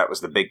games. And that was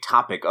the big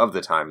topic of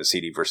the time, the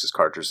CD versus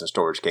cartridge and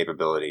storage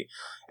capability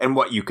and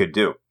what you could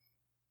do.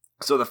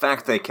 So the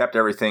fact they kept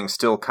everything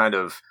still kind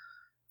of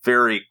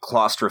very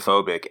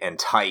claustrophobic and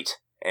tight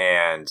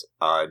and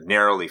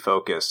narrowly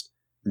focused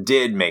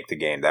did make the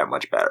game that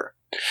much better.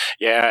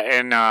 Yeah,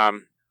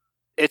 and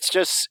it's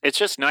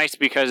just nice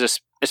because,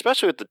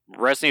 especially with the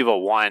Resident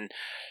Evil 1,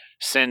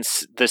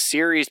 since the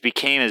series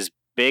became as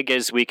big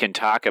as we can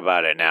talk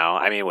about it now,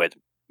 with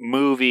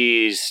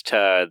movies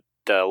to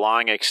the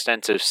long,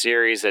 extensive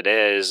series it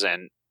is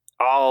and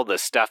all the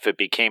stuff it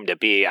became to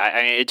be,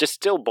 it just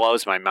still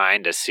blows my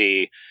mind to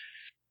see,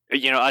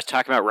 us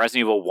talking about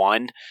Resident Evil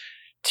 1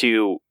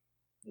 to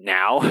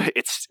now.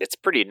 It's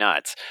pretty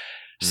nuts.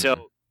 Mm-hmm.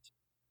 So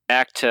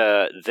back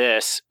to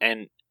this,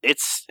 and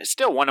it's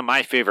still one of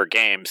my favorite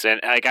games. And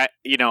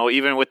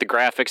even with the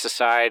graphics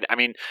aside,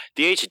 the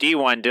HD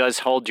one does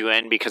hold you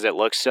in because it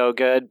looks so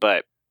good,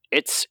 but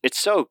it's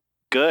so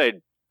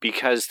good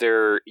because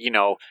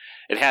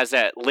it has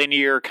that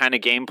linear kind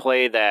of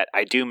gameplay that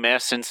I do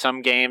miss in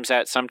some games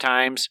at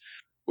sometimes,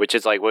 which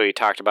is like what we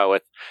talked about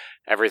with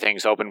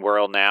everything's open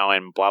world now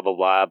and blah, blah,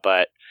 blah.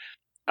 But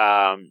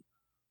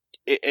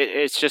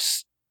it's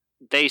just,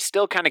 they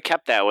still kind of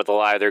kept that with a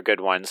lot of their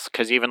good ones,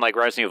 because even like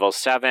Resident Evil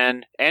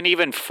 7 and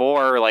even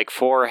 4, like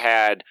 4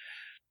 had,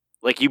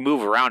 like, you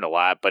move around a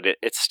lot, but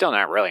it's still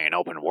not really an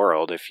open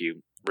world if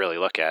you really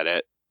look at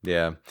it.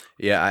 Yeah.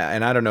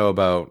 And I don't know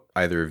about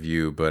either of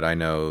you, but I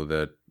know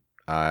that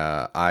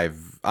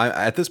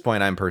at this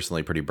point, I'm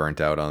personally pretty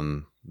burnt out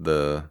on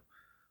the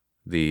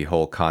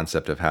whole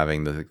concept of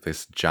having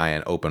this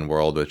giant open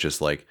world with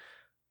just like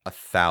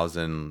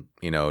 1,000,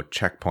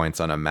 checkpoints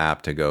on a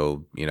map to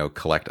go,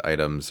 collect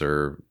items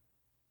or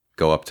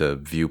go up to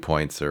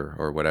viewpoints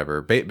or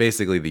whatever.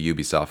 Basically the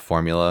Ubisoft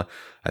formula.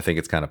 I think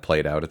it's kind of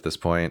played out at this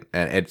point,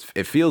 and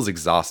it feels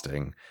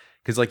exhausting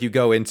because like you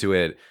go into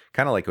it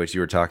kind of like what you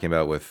were talking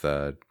about with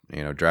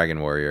Dragon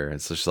Warrior.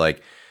 It's just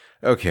like,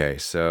 okay,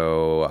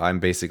 so I'm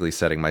basically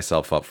setting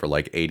myself up for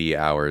like 80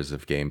 hours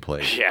of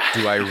gameplay. Yeah.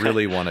 Do I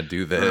really want to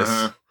do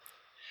this?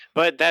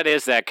 But that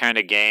is that kind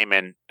of game,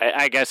 and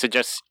I guess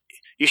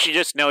you should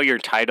just know your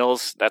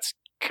titles. That's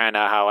kind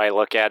of how I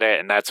look at it,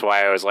 and that's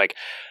why I was like,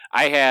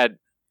 I had,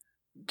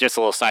 just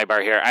a little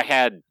sidebar here, I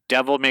had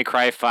Devil May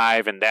Cry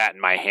 5 and that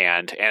in my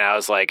hand, and I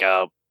was like,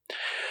 oh.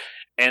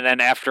 And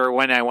then after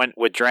when I went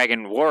with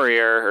Dragon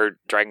Warrior or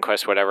Dragon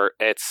Quest, whatever,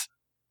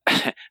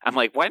 I'm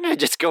like, why didn't I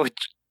just go with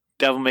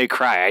Devil May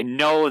Cry. I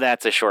know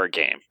that's a short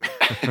game.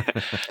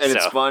 And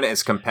it's fun,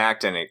 it's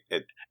compact, and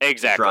it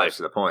exactly drives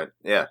to the point.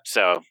 Yeah.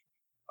 So,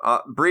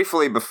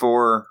 briefly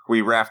before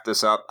we wrap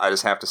this up, I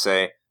just have to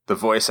say the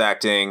voice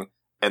acting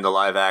and the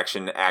live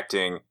action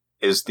acting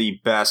is the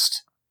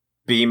best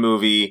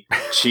B-movie,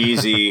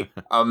 cheesy,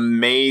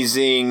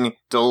 amazing,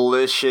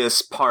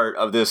 delicious part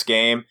of this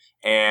game.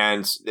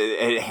 And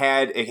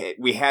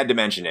we had to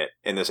mention it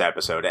in this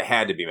episode. It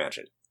had to be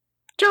mentioned.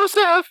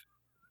 Joseph!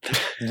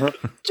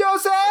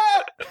 Joseph!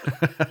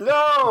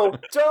 No,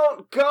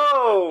 don't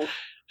go!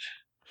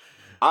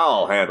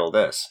 I'll handle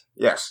this.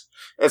 Yes,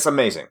 it's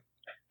amazing.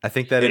 I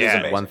think that It is is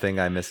amazing. one thing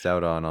I missed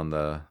out on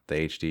the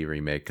HD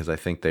remake, because I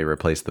think they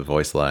replaced the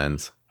voice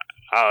lines.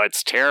 Oh,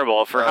 it's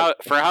terrible for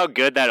how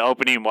good that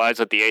opening was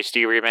with the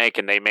HD remake,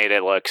 and they made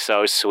it look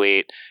so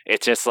sweet.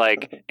 It's just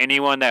like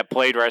anyone that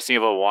played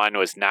Resident Evil 1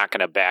 was not going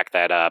to back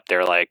that up.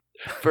 They're like,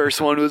 first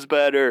one was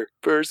better.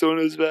 First one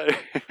was better.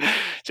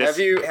 Have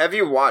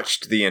you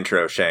watched the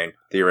intro, Shane?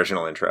 The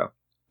original intro?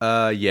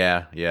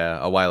 Yeah,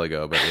 a while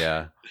ago, but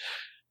yeah.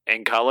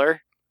 In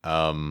color?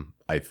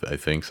 I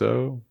think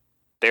so.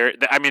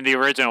 The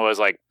original was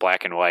like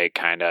black and white,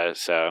 kind of.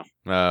 So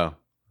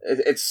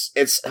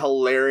It's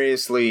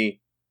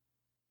hilariously,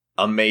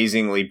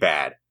 amazingly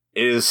bad.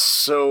 It is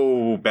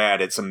so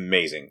bad, it's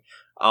amazing.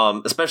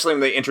 Especially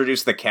when they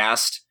introduce the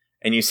cast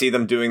and you see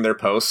them doing their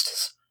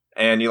posts,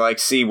 and you like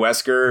see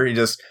Wesker.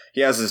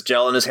 He has his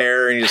gel in his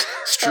hair, and he just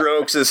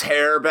strokes his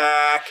hair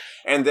back,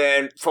 and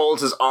then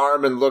folds his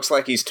arm and looks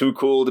like he's too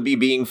cool to be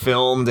being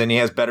filmed, and he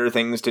has better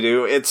things to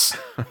do. It's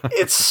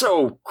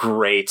so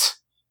great.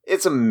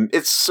 It's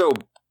so.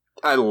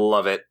 I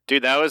love it.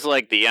 Dude, that was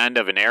like the end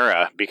of an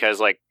era, because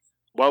like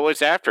what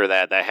was after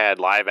that had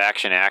live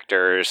action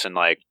actors and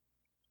like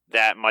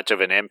that much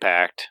of an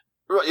impact?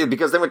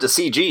 Because they went to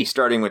CG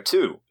starting with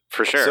 2.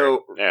 For sure.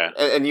 So, yeah.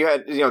 And you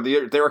had,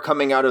 they were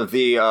coming out of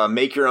the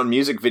make your own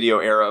music video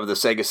era of the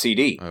Sega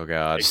CD. Oh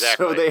god.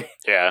 Exactly. So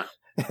yeah.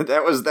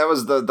 that was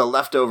the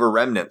leftover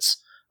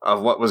remnants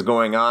of what was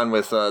going on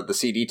with the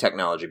CD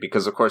technology,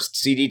 because of course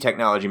CD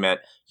technology meant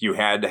you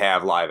had to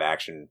have live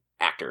action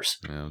actors.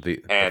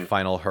 The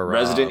final hurrah.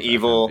 Resident of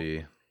Evil.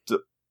 FMV.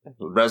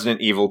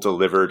 Resident Evil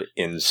delivered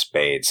in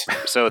spades.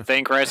 So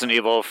thank Resident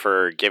Evil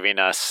for giving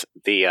us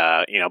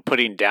the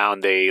putting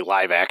down the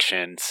live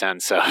action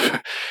sense of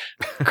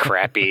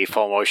crappy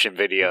full motion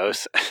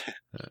videos.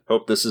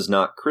 Hope this is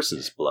not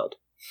Chris's blood.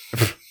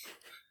 God.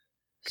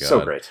 So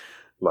great.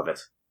 Love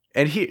it.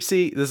 And this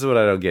is what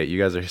I don't get.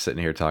 You guys are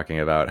sitting here talking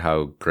about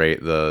how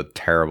great the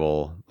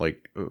terrible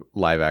like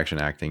live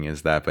action acting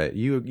is, but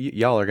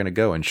y'all are gonna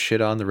go and shit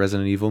on the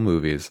Resident Evil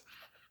movies.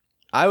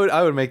 I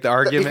would make the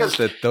argument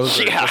that those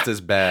are just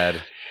as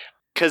bad.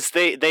 Because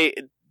they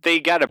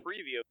got a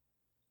preview.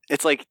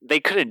 It's like they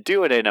couldn't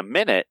do it in a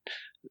minute,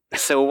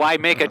 so why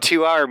make a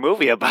 2-hour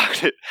movie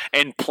about it?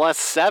 And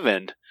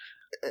 +7.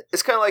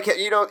 It's kind of like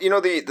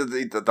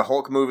the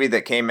Hulk movie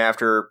that came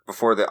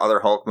before the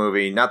other Hulk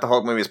movie. Not the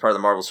Hulk movie as part of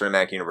the Marvel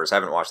Cinematic Universe. I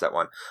haven't watched that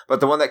one, but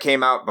the one that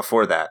came out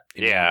before that.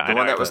 Yeah, the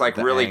one that was like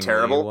really Ang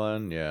terrible. Lee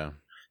one, yeah,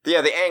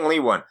 the Ang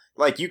Lee one.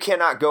 Like you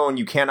cannot go and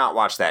you cannot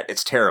watch that.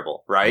 It's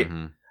terrible, right?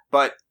 Mm-hmm.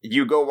 But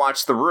you go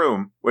watch The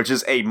Room, which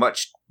is a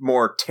much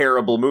more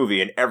terrible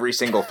movie in every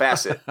single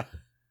facet.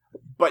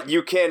 But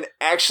you can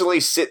actually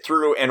sit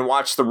through and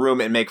watch The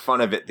Room and make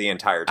fun of it the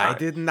entire time. I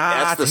did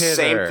not. That's the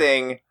same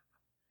thing.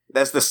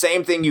 That's the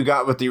same thing you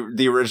got with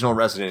the original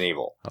Resident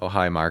Evil. Oh,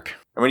 hi, Mark.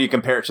 And when you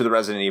compare it to the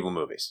Resident Evil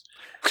movies.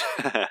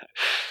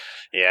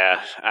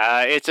 Yeah.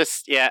 It's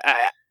just,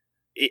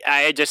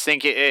 I just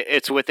think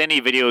it's with any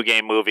video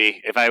game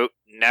movie. If I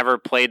never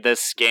played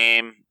this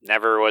game,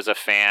 never was a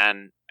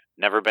fan,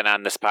 never been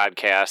on this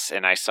podcast,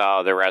 and I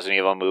saw the Resident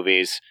Evil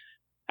movies,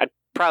 I'd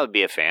probably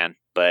be a fan,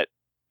 but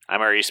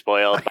I'm already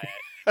spoiled by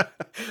it.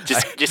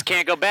 Just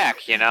can't go back,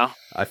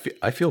 I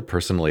feel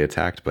personally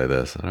attacked by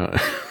this. I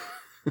don't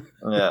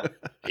Yeah.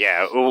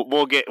 Yeah,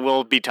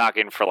 we'll be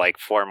talking for like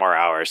 4 more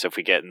hours if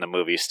we get in the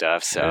movie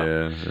stuff.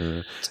 So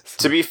yeah.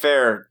 To be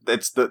fair,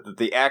 it's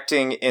the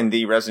acting in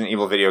the Resident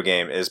Evil video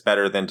game is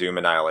better than Doom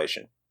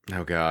Annihilation.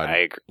 Oh god. I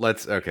agree.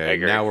 Okay.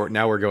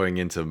 Now we're going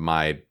into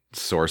my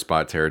sore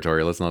spot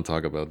territory. Let's not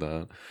talk about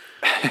that.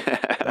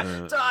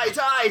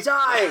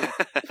 Die!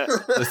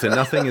 Listen,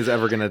 nothing is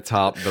ever gonna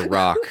top The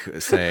Rock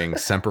saying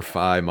 "Semper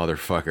Fi,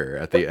 motherfucker"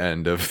 at the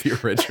end of the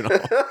original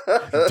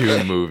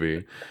Doom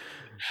movie.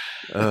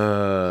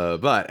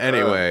 But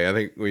anyway, I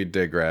think we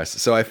digress.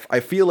 So I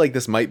feel like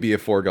this might be a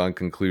foregone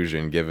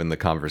conclusion given the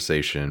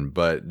conversation,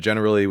 but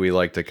generally we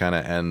like to kind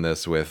of end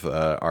this with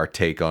our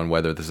take on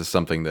whether this is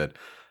something that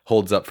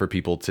holds up for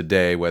people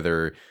today,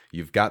 whether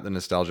you've got the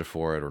nostalgia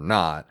for it or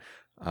not.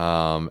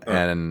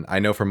 And I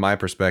know from my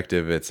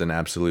perspective, it's an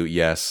absolute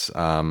yes.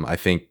 I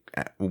think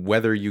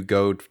whether you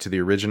go to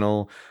the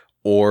original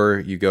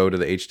or you go to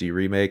the HD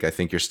remake, I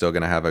think you're still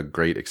going to have a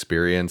great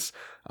experience.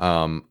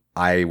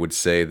 I would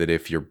say that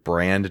if you're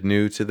brand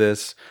new to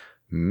this,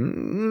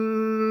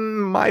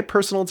 my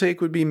personal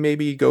take would be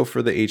maybe go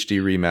for the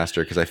HD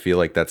remaster, because I feel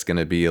like that's going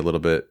to be a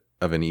little bit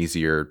of an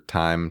easier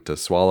time to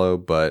swallow.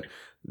 But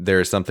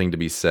there's something to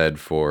be said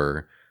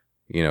for,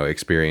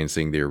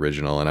 experiencing the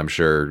original. And I'm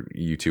sure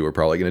you two are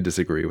probably going to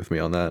disagree with me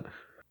on that.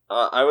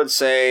 I would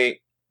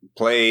say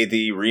play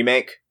the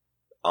remake.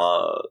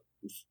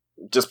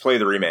 Just play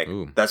the remake.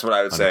 Ooh, that's what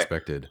I would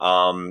unexpected.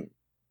 say.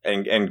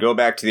 And go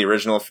back to the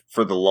original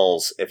for the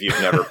lulz if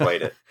you've never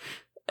played it.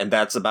 And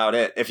that's about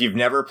it. If you've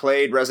never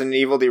played Resident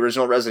Evil, the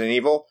original Resident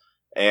Evil,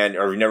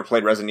 or you've never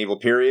played Resident Evil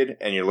period,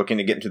 and you're looking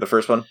to get into the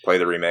first one, play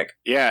the remake.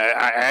 Yeah,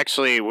 I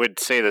actually would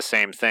say the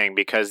same thing,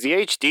 because the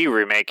HD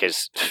remake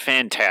is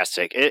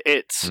fantastic.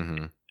 It's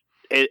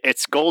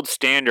gold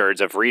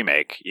standards of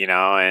remake,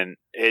 and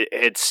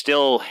it's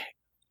still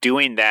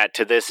doing that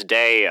to this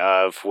day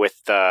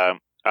with the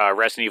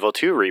Resident Evil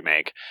 2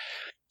 remake.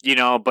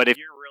 But if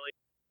you're really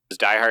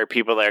diehard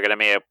people that are going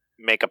to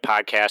make a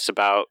podcast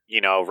about,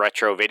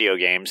 retro video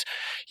games,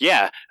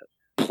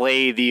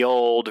 play the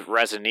old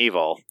Resident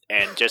Evil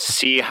and just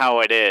see how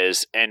it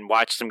is and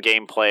watch some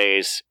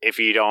gameplays if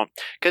you don't,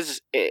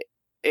 because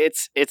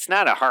it's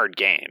not a hard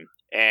game,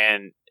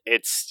 and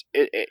it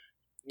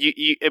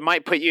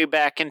might put you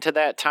back into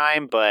that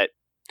time, but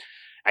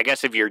I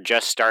guess if you're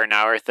just starting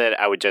out with it,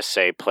 I would just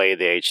say play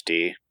the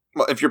HD.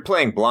 Well, if you're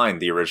playing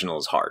blind, the original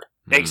is hard.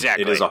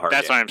 Exactly. It is a hard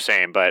That's game. what I'm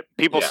saying, but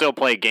people still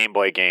play Game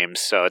Boy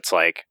games, so it's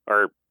like,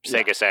 or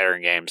Sega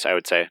Saturn games, I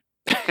would say.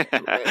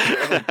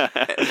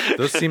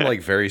 Those seem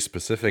like very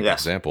specific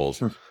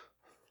examples.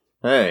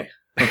 Hey,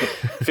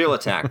 feel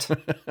attacked.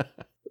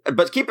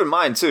 But keep in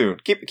mind, too,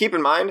 keep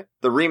in mind,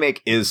 the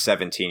remake is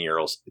 17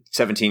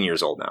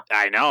 years old now.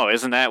 I know,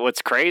 isn't that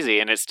what's crazy?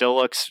 And it still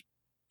looks,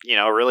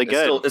 really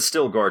good. It's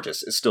still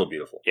gorgeous. It's still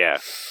beautiful. Yeah.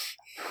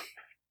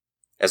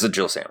 As a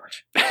Jill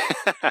sandwich.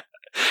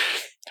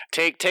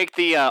 Take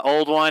the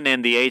old one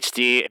in the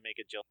HD and make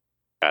a Jill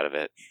out of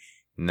it.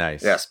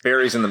 Nice. Yes,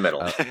 berries in the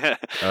middle.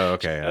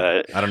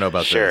 Okay. I don't know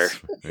about this.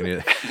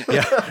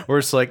 Yeah,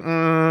 we're just like,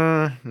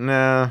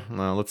 no.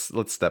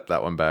 Let's step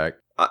that one back.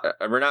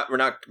 We're not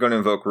going to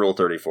invoke Rule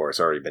 34. It's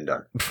already been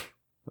done.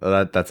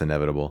 That's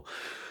inevitable.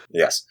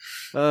 Yes.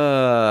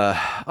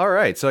 All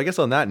right. So I guess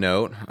on that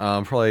note,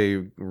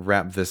 probably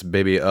wrap this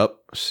baby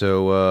up.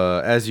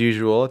 So as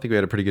usual, I think we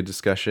had a pretty good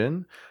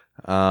discussion.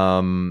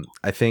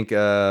 I think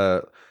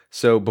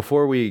so.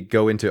 Before we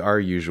go into our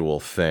usual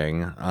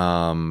thing,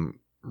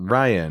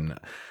 Ryan,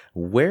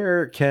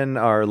 where can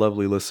our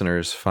lovely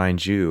listeners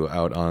find you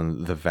out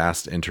on the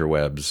vast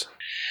interwebs?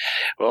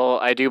 Well,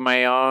 I do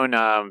my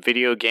own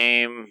video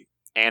game,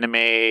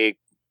 anime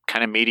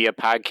kind of media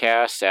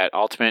podcast at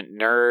Ultimate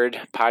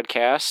Nerd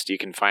Podcast. You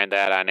can find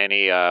that on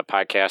any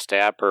podcast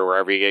app or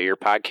wherever you get your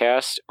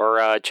podcast.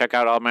 Or check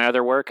out all my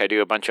other work. I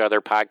do a bunch of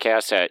other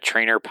podcasts at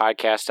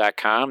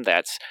trainerpodcast.com.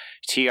 That's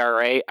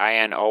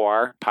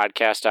TRAINOR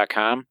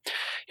podcast.com.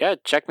 Yeah,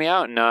 check me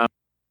out. And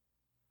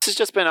this has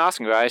just been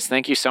awesome, guys.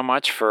 Thank you so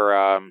much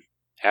for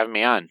having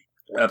me on.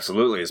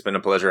 Absolutely. It's been a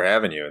pleasure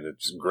having you.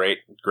 It's great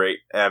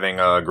having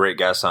great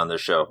guests on this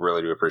show.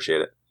 Really do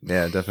appreciate it.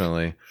 Yeah,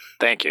 definitely.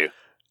 Thank you.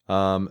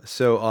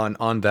 So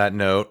on that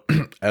note,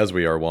 as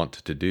we are wont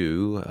to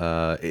do,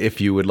 if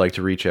you would like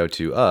to reach out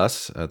to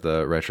us at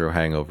the Retro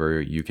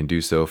Hangover, you can do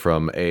so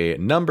from a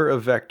number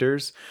of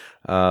vectors.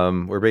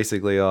 We're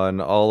basically on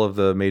all of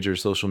the major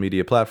social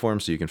media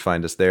platforms, so you can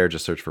find us there.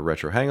 Just search for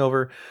Retro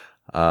Hangover.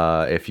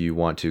 If you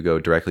want to go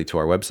directly to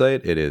our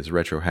website, it is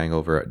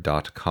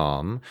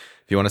retrohangover.com.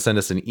 If you want to send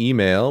us an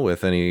email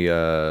with any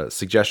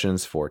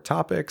suggestions for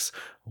topics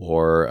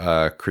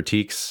or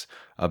critiques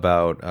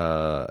about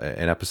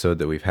an episode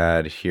that we've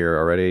had here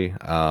already,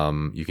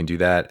 you can do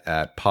that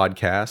at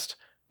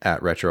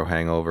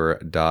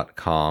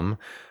podcast@retrohangover.com.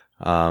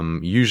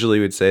 Usually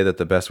we'd say that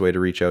the best way to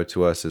reach out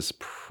to us is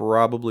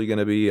probably going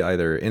to be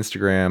either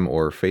Instagram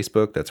or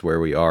Facebook. That's where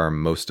we are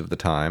most of the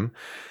time.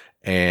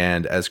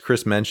 And as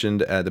Chris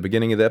mentioned at the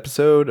beginning of the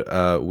episode,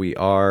 we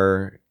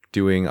are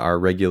doing our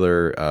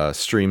regular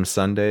stream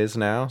Sundays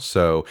now.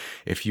 So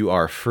if you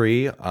are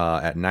free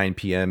at 9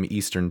 p.m.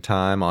 Eastern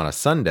time on a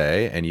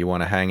Sunday and you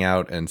want to hang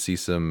out and see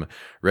some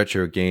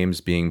retro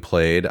games being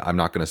played, I'm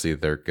not going to say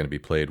they're going to be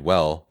played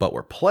well, but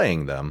we're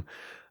playing them.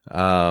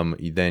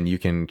 Then you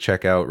can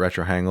check out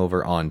Retro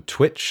Hangover on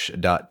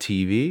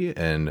twitch.tv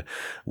and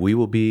we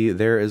will be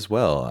there as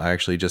well. I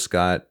actually just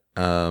got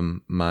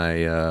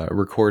my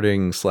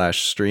recording /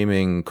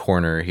 streaming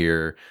corner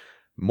here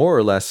more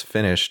or less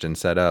finished and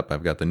set up.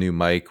 I've got the new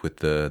mic with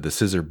the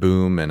scissor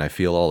boom and I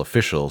feel all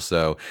official.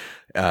 So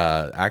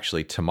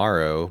actually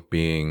tomorrow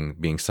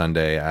being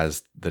Sunday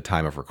as the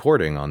time of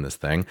recording on this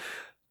thing,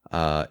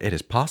 it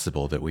is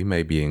possible that we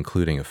may be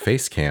including a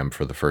face cam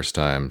for the first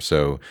time.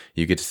 So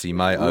you get to see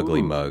my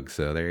ugly mug.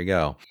 So there you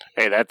go.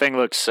 Hey, that thing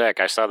looks sick.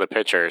 I saw the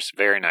pictures.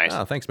 Very nice.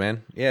 Oh, thanks,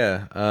 man.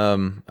 Yeah.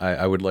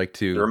 I would like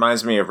to. It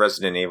reminds me of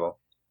Resident Evil.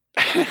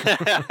 Say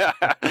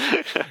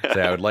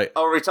I would like.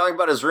 Oh, are we talking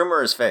about his room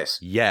or his face?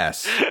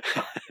 Yes.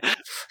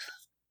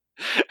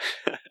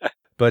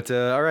 But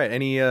all right.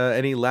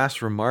 Any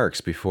last remarks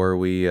before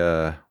we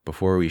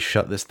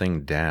shut this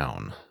thing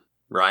down?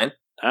 Ryan?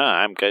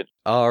 I'm good.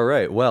 All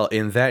right. Well,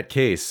 in that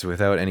case,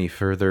 without any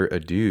further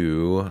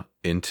ado,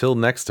 until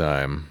next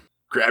time.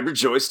 grab your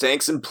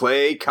joysticks and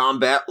play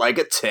combat like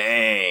a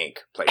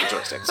tank. Play your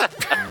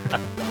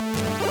joysticks.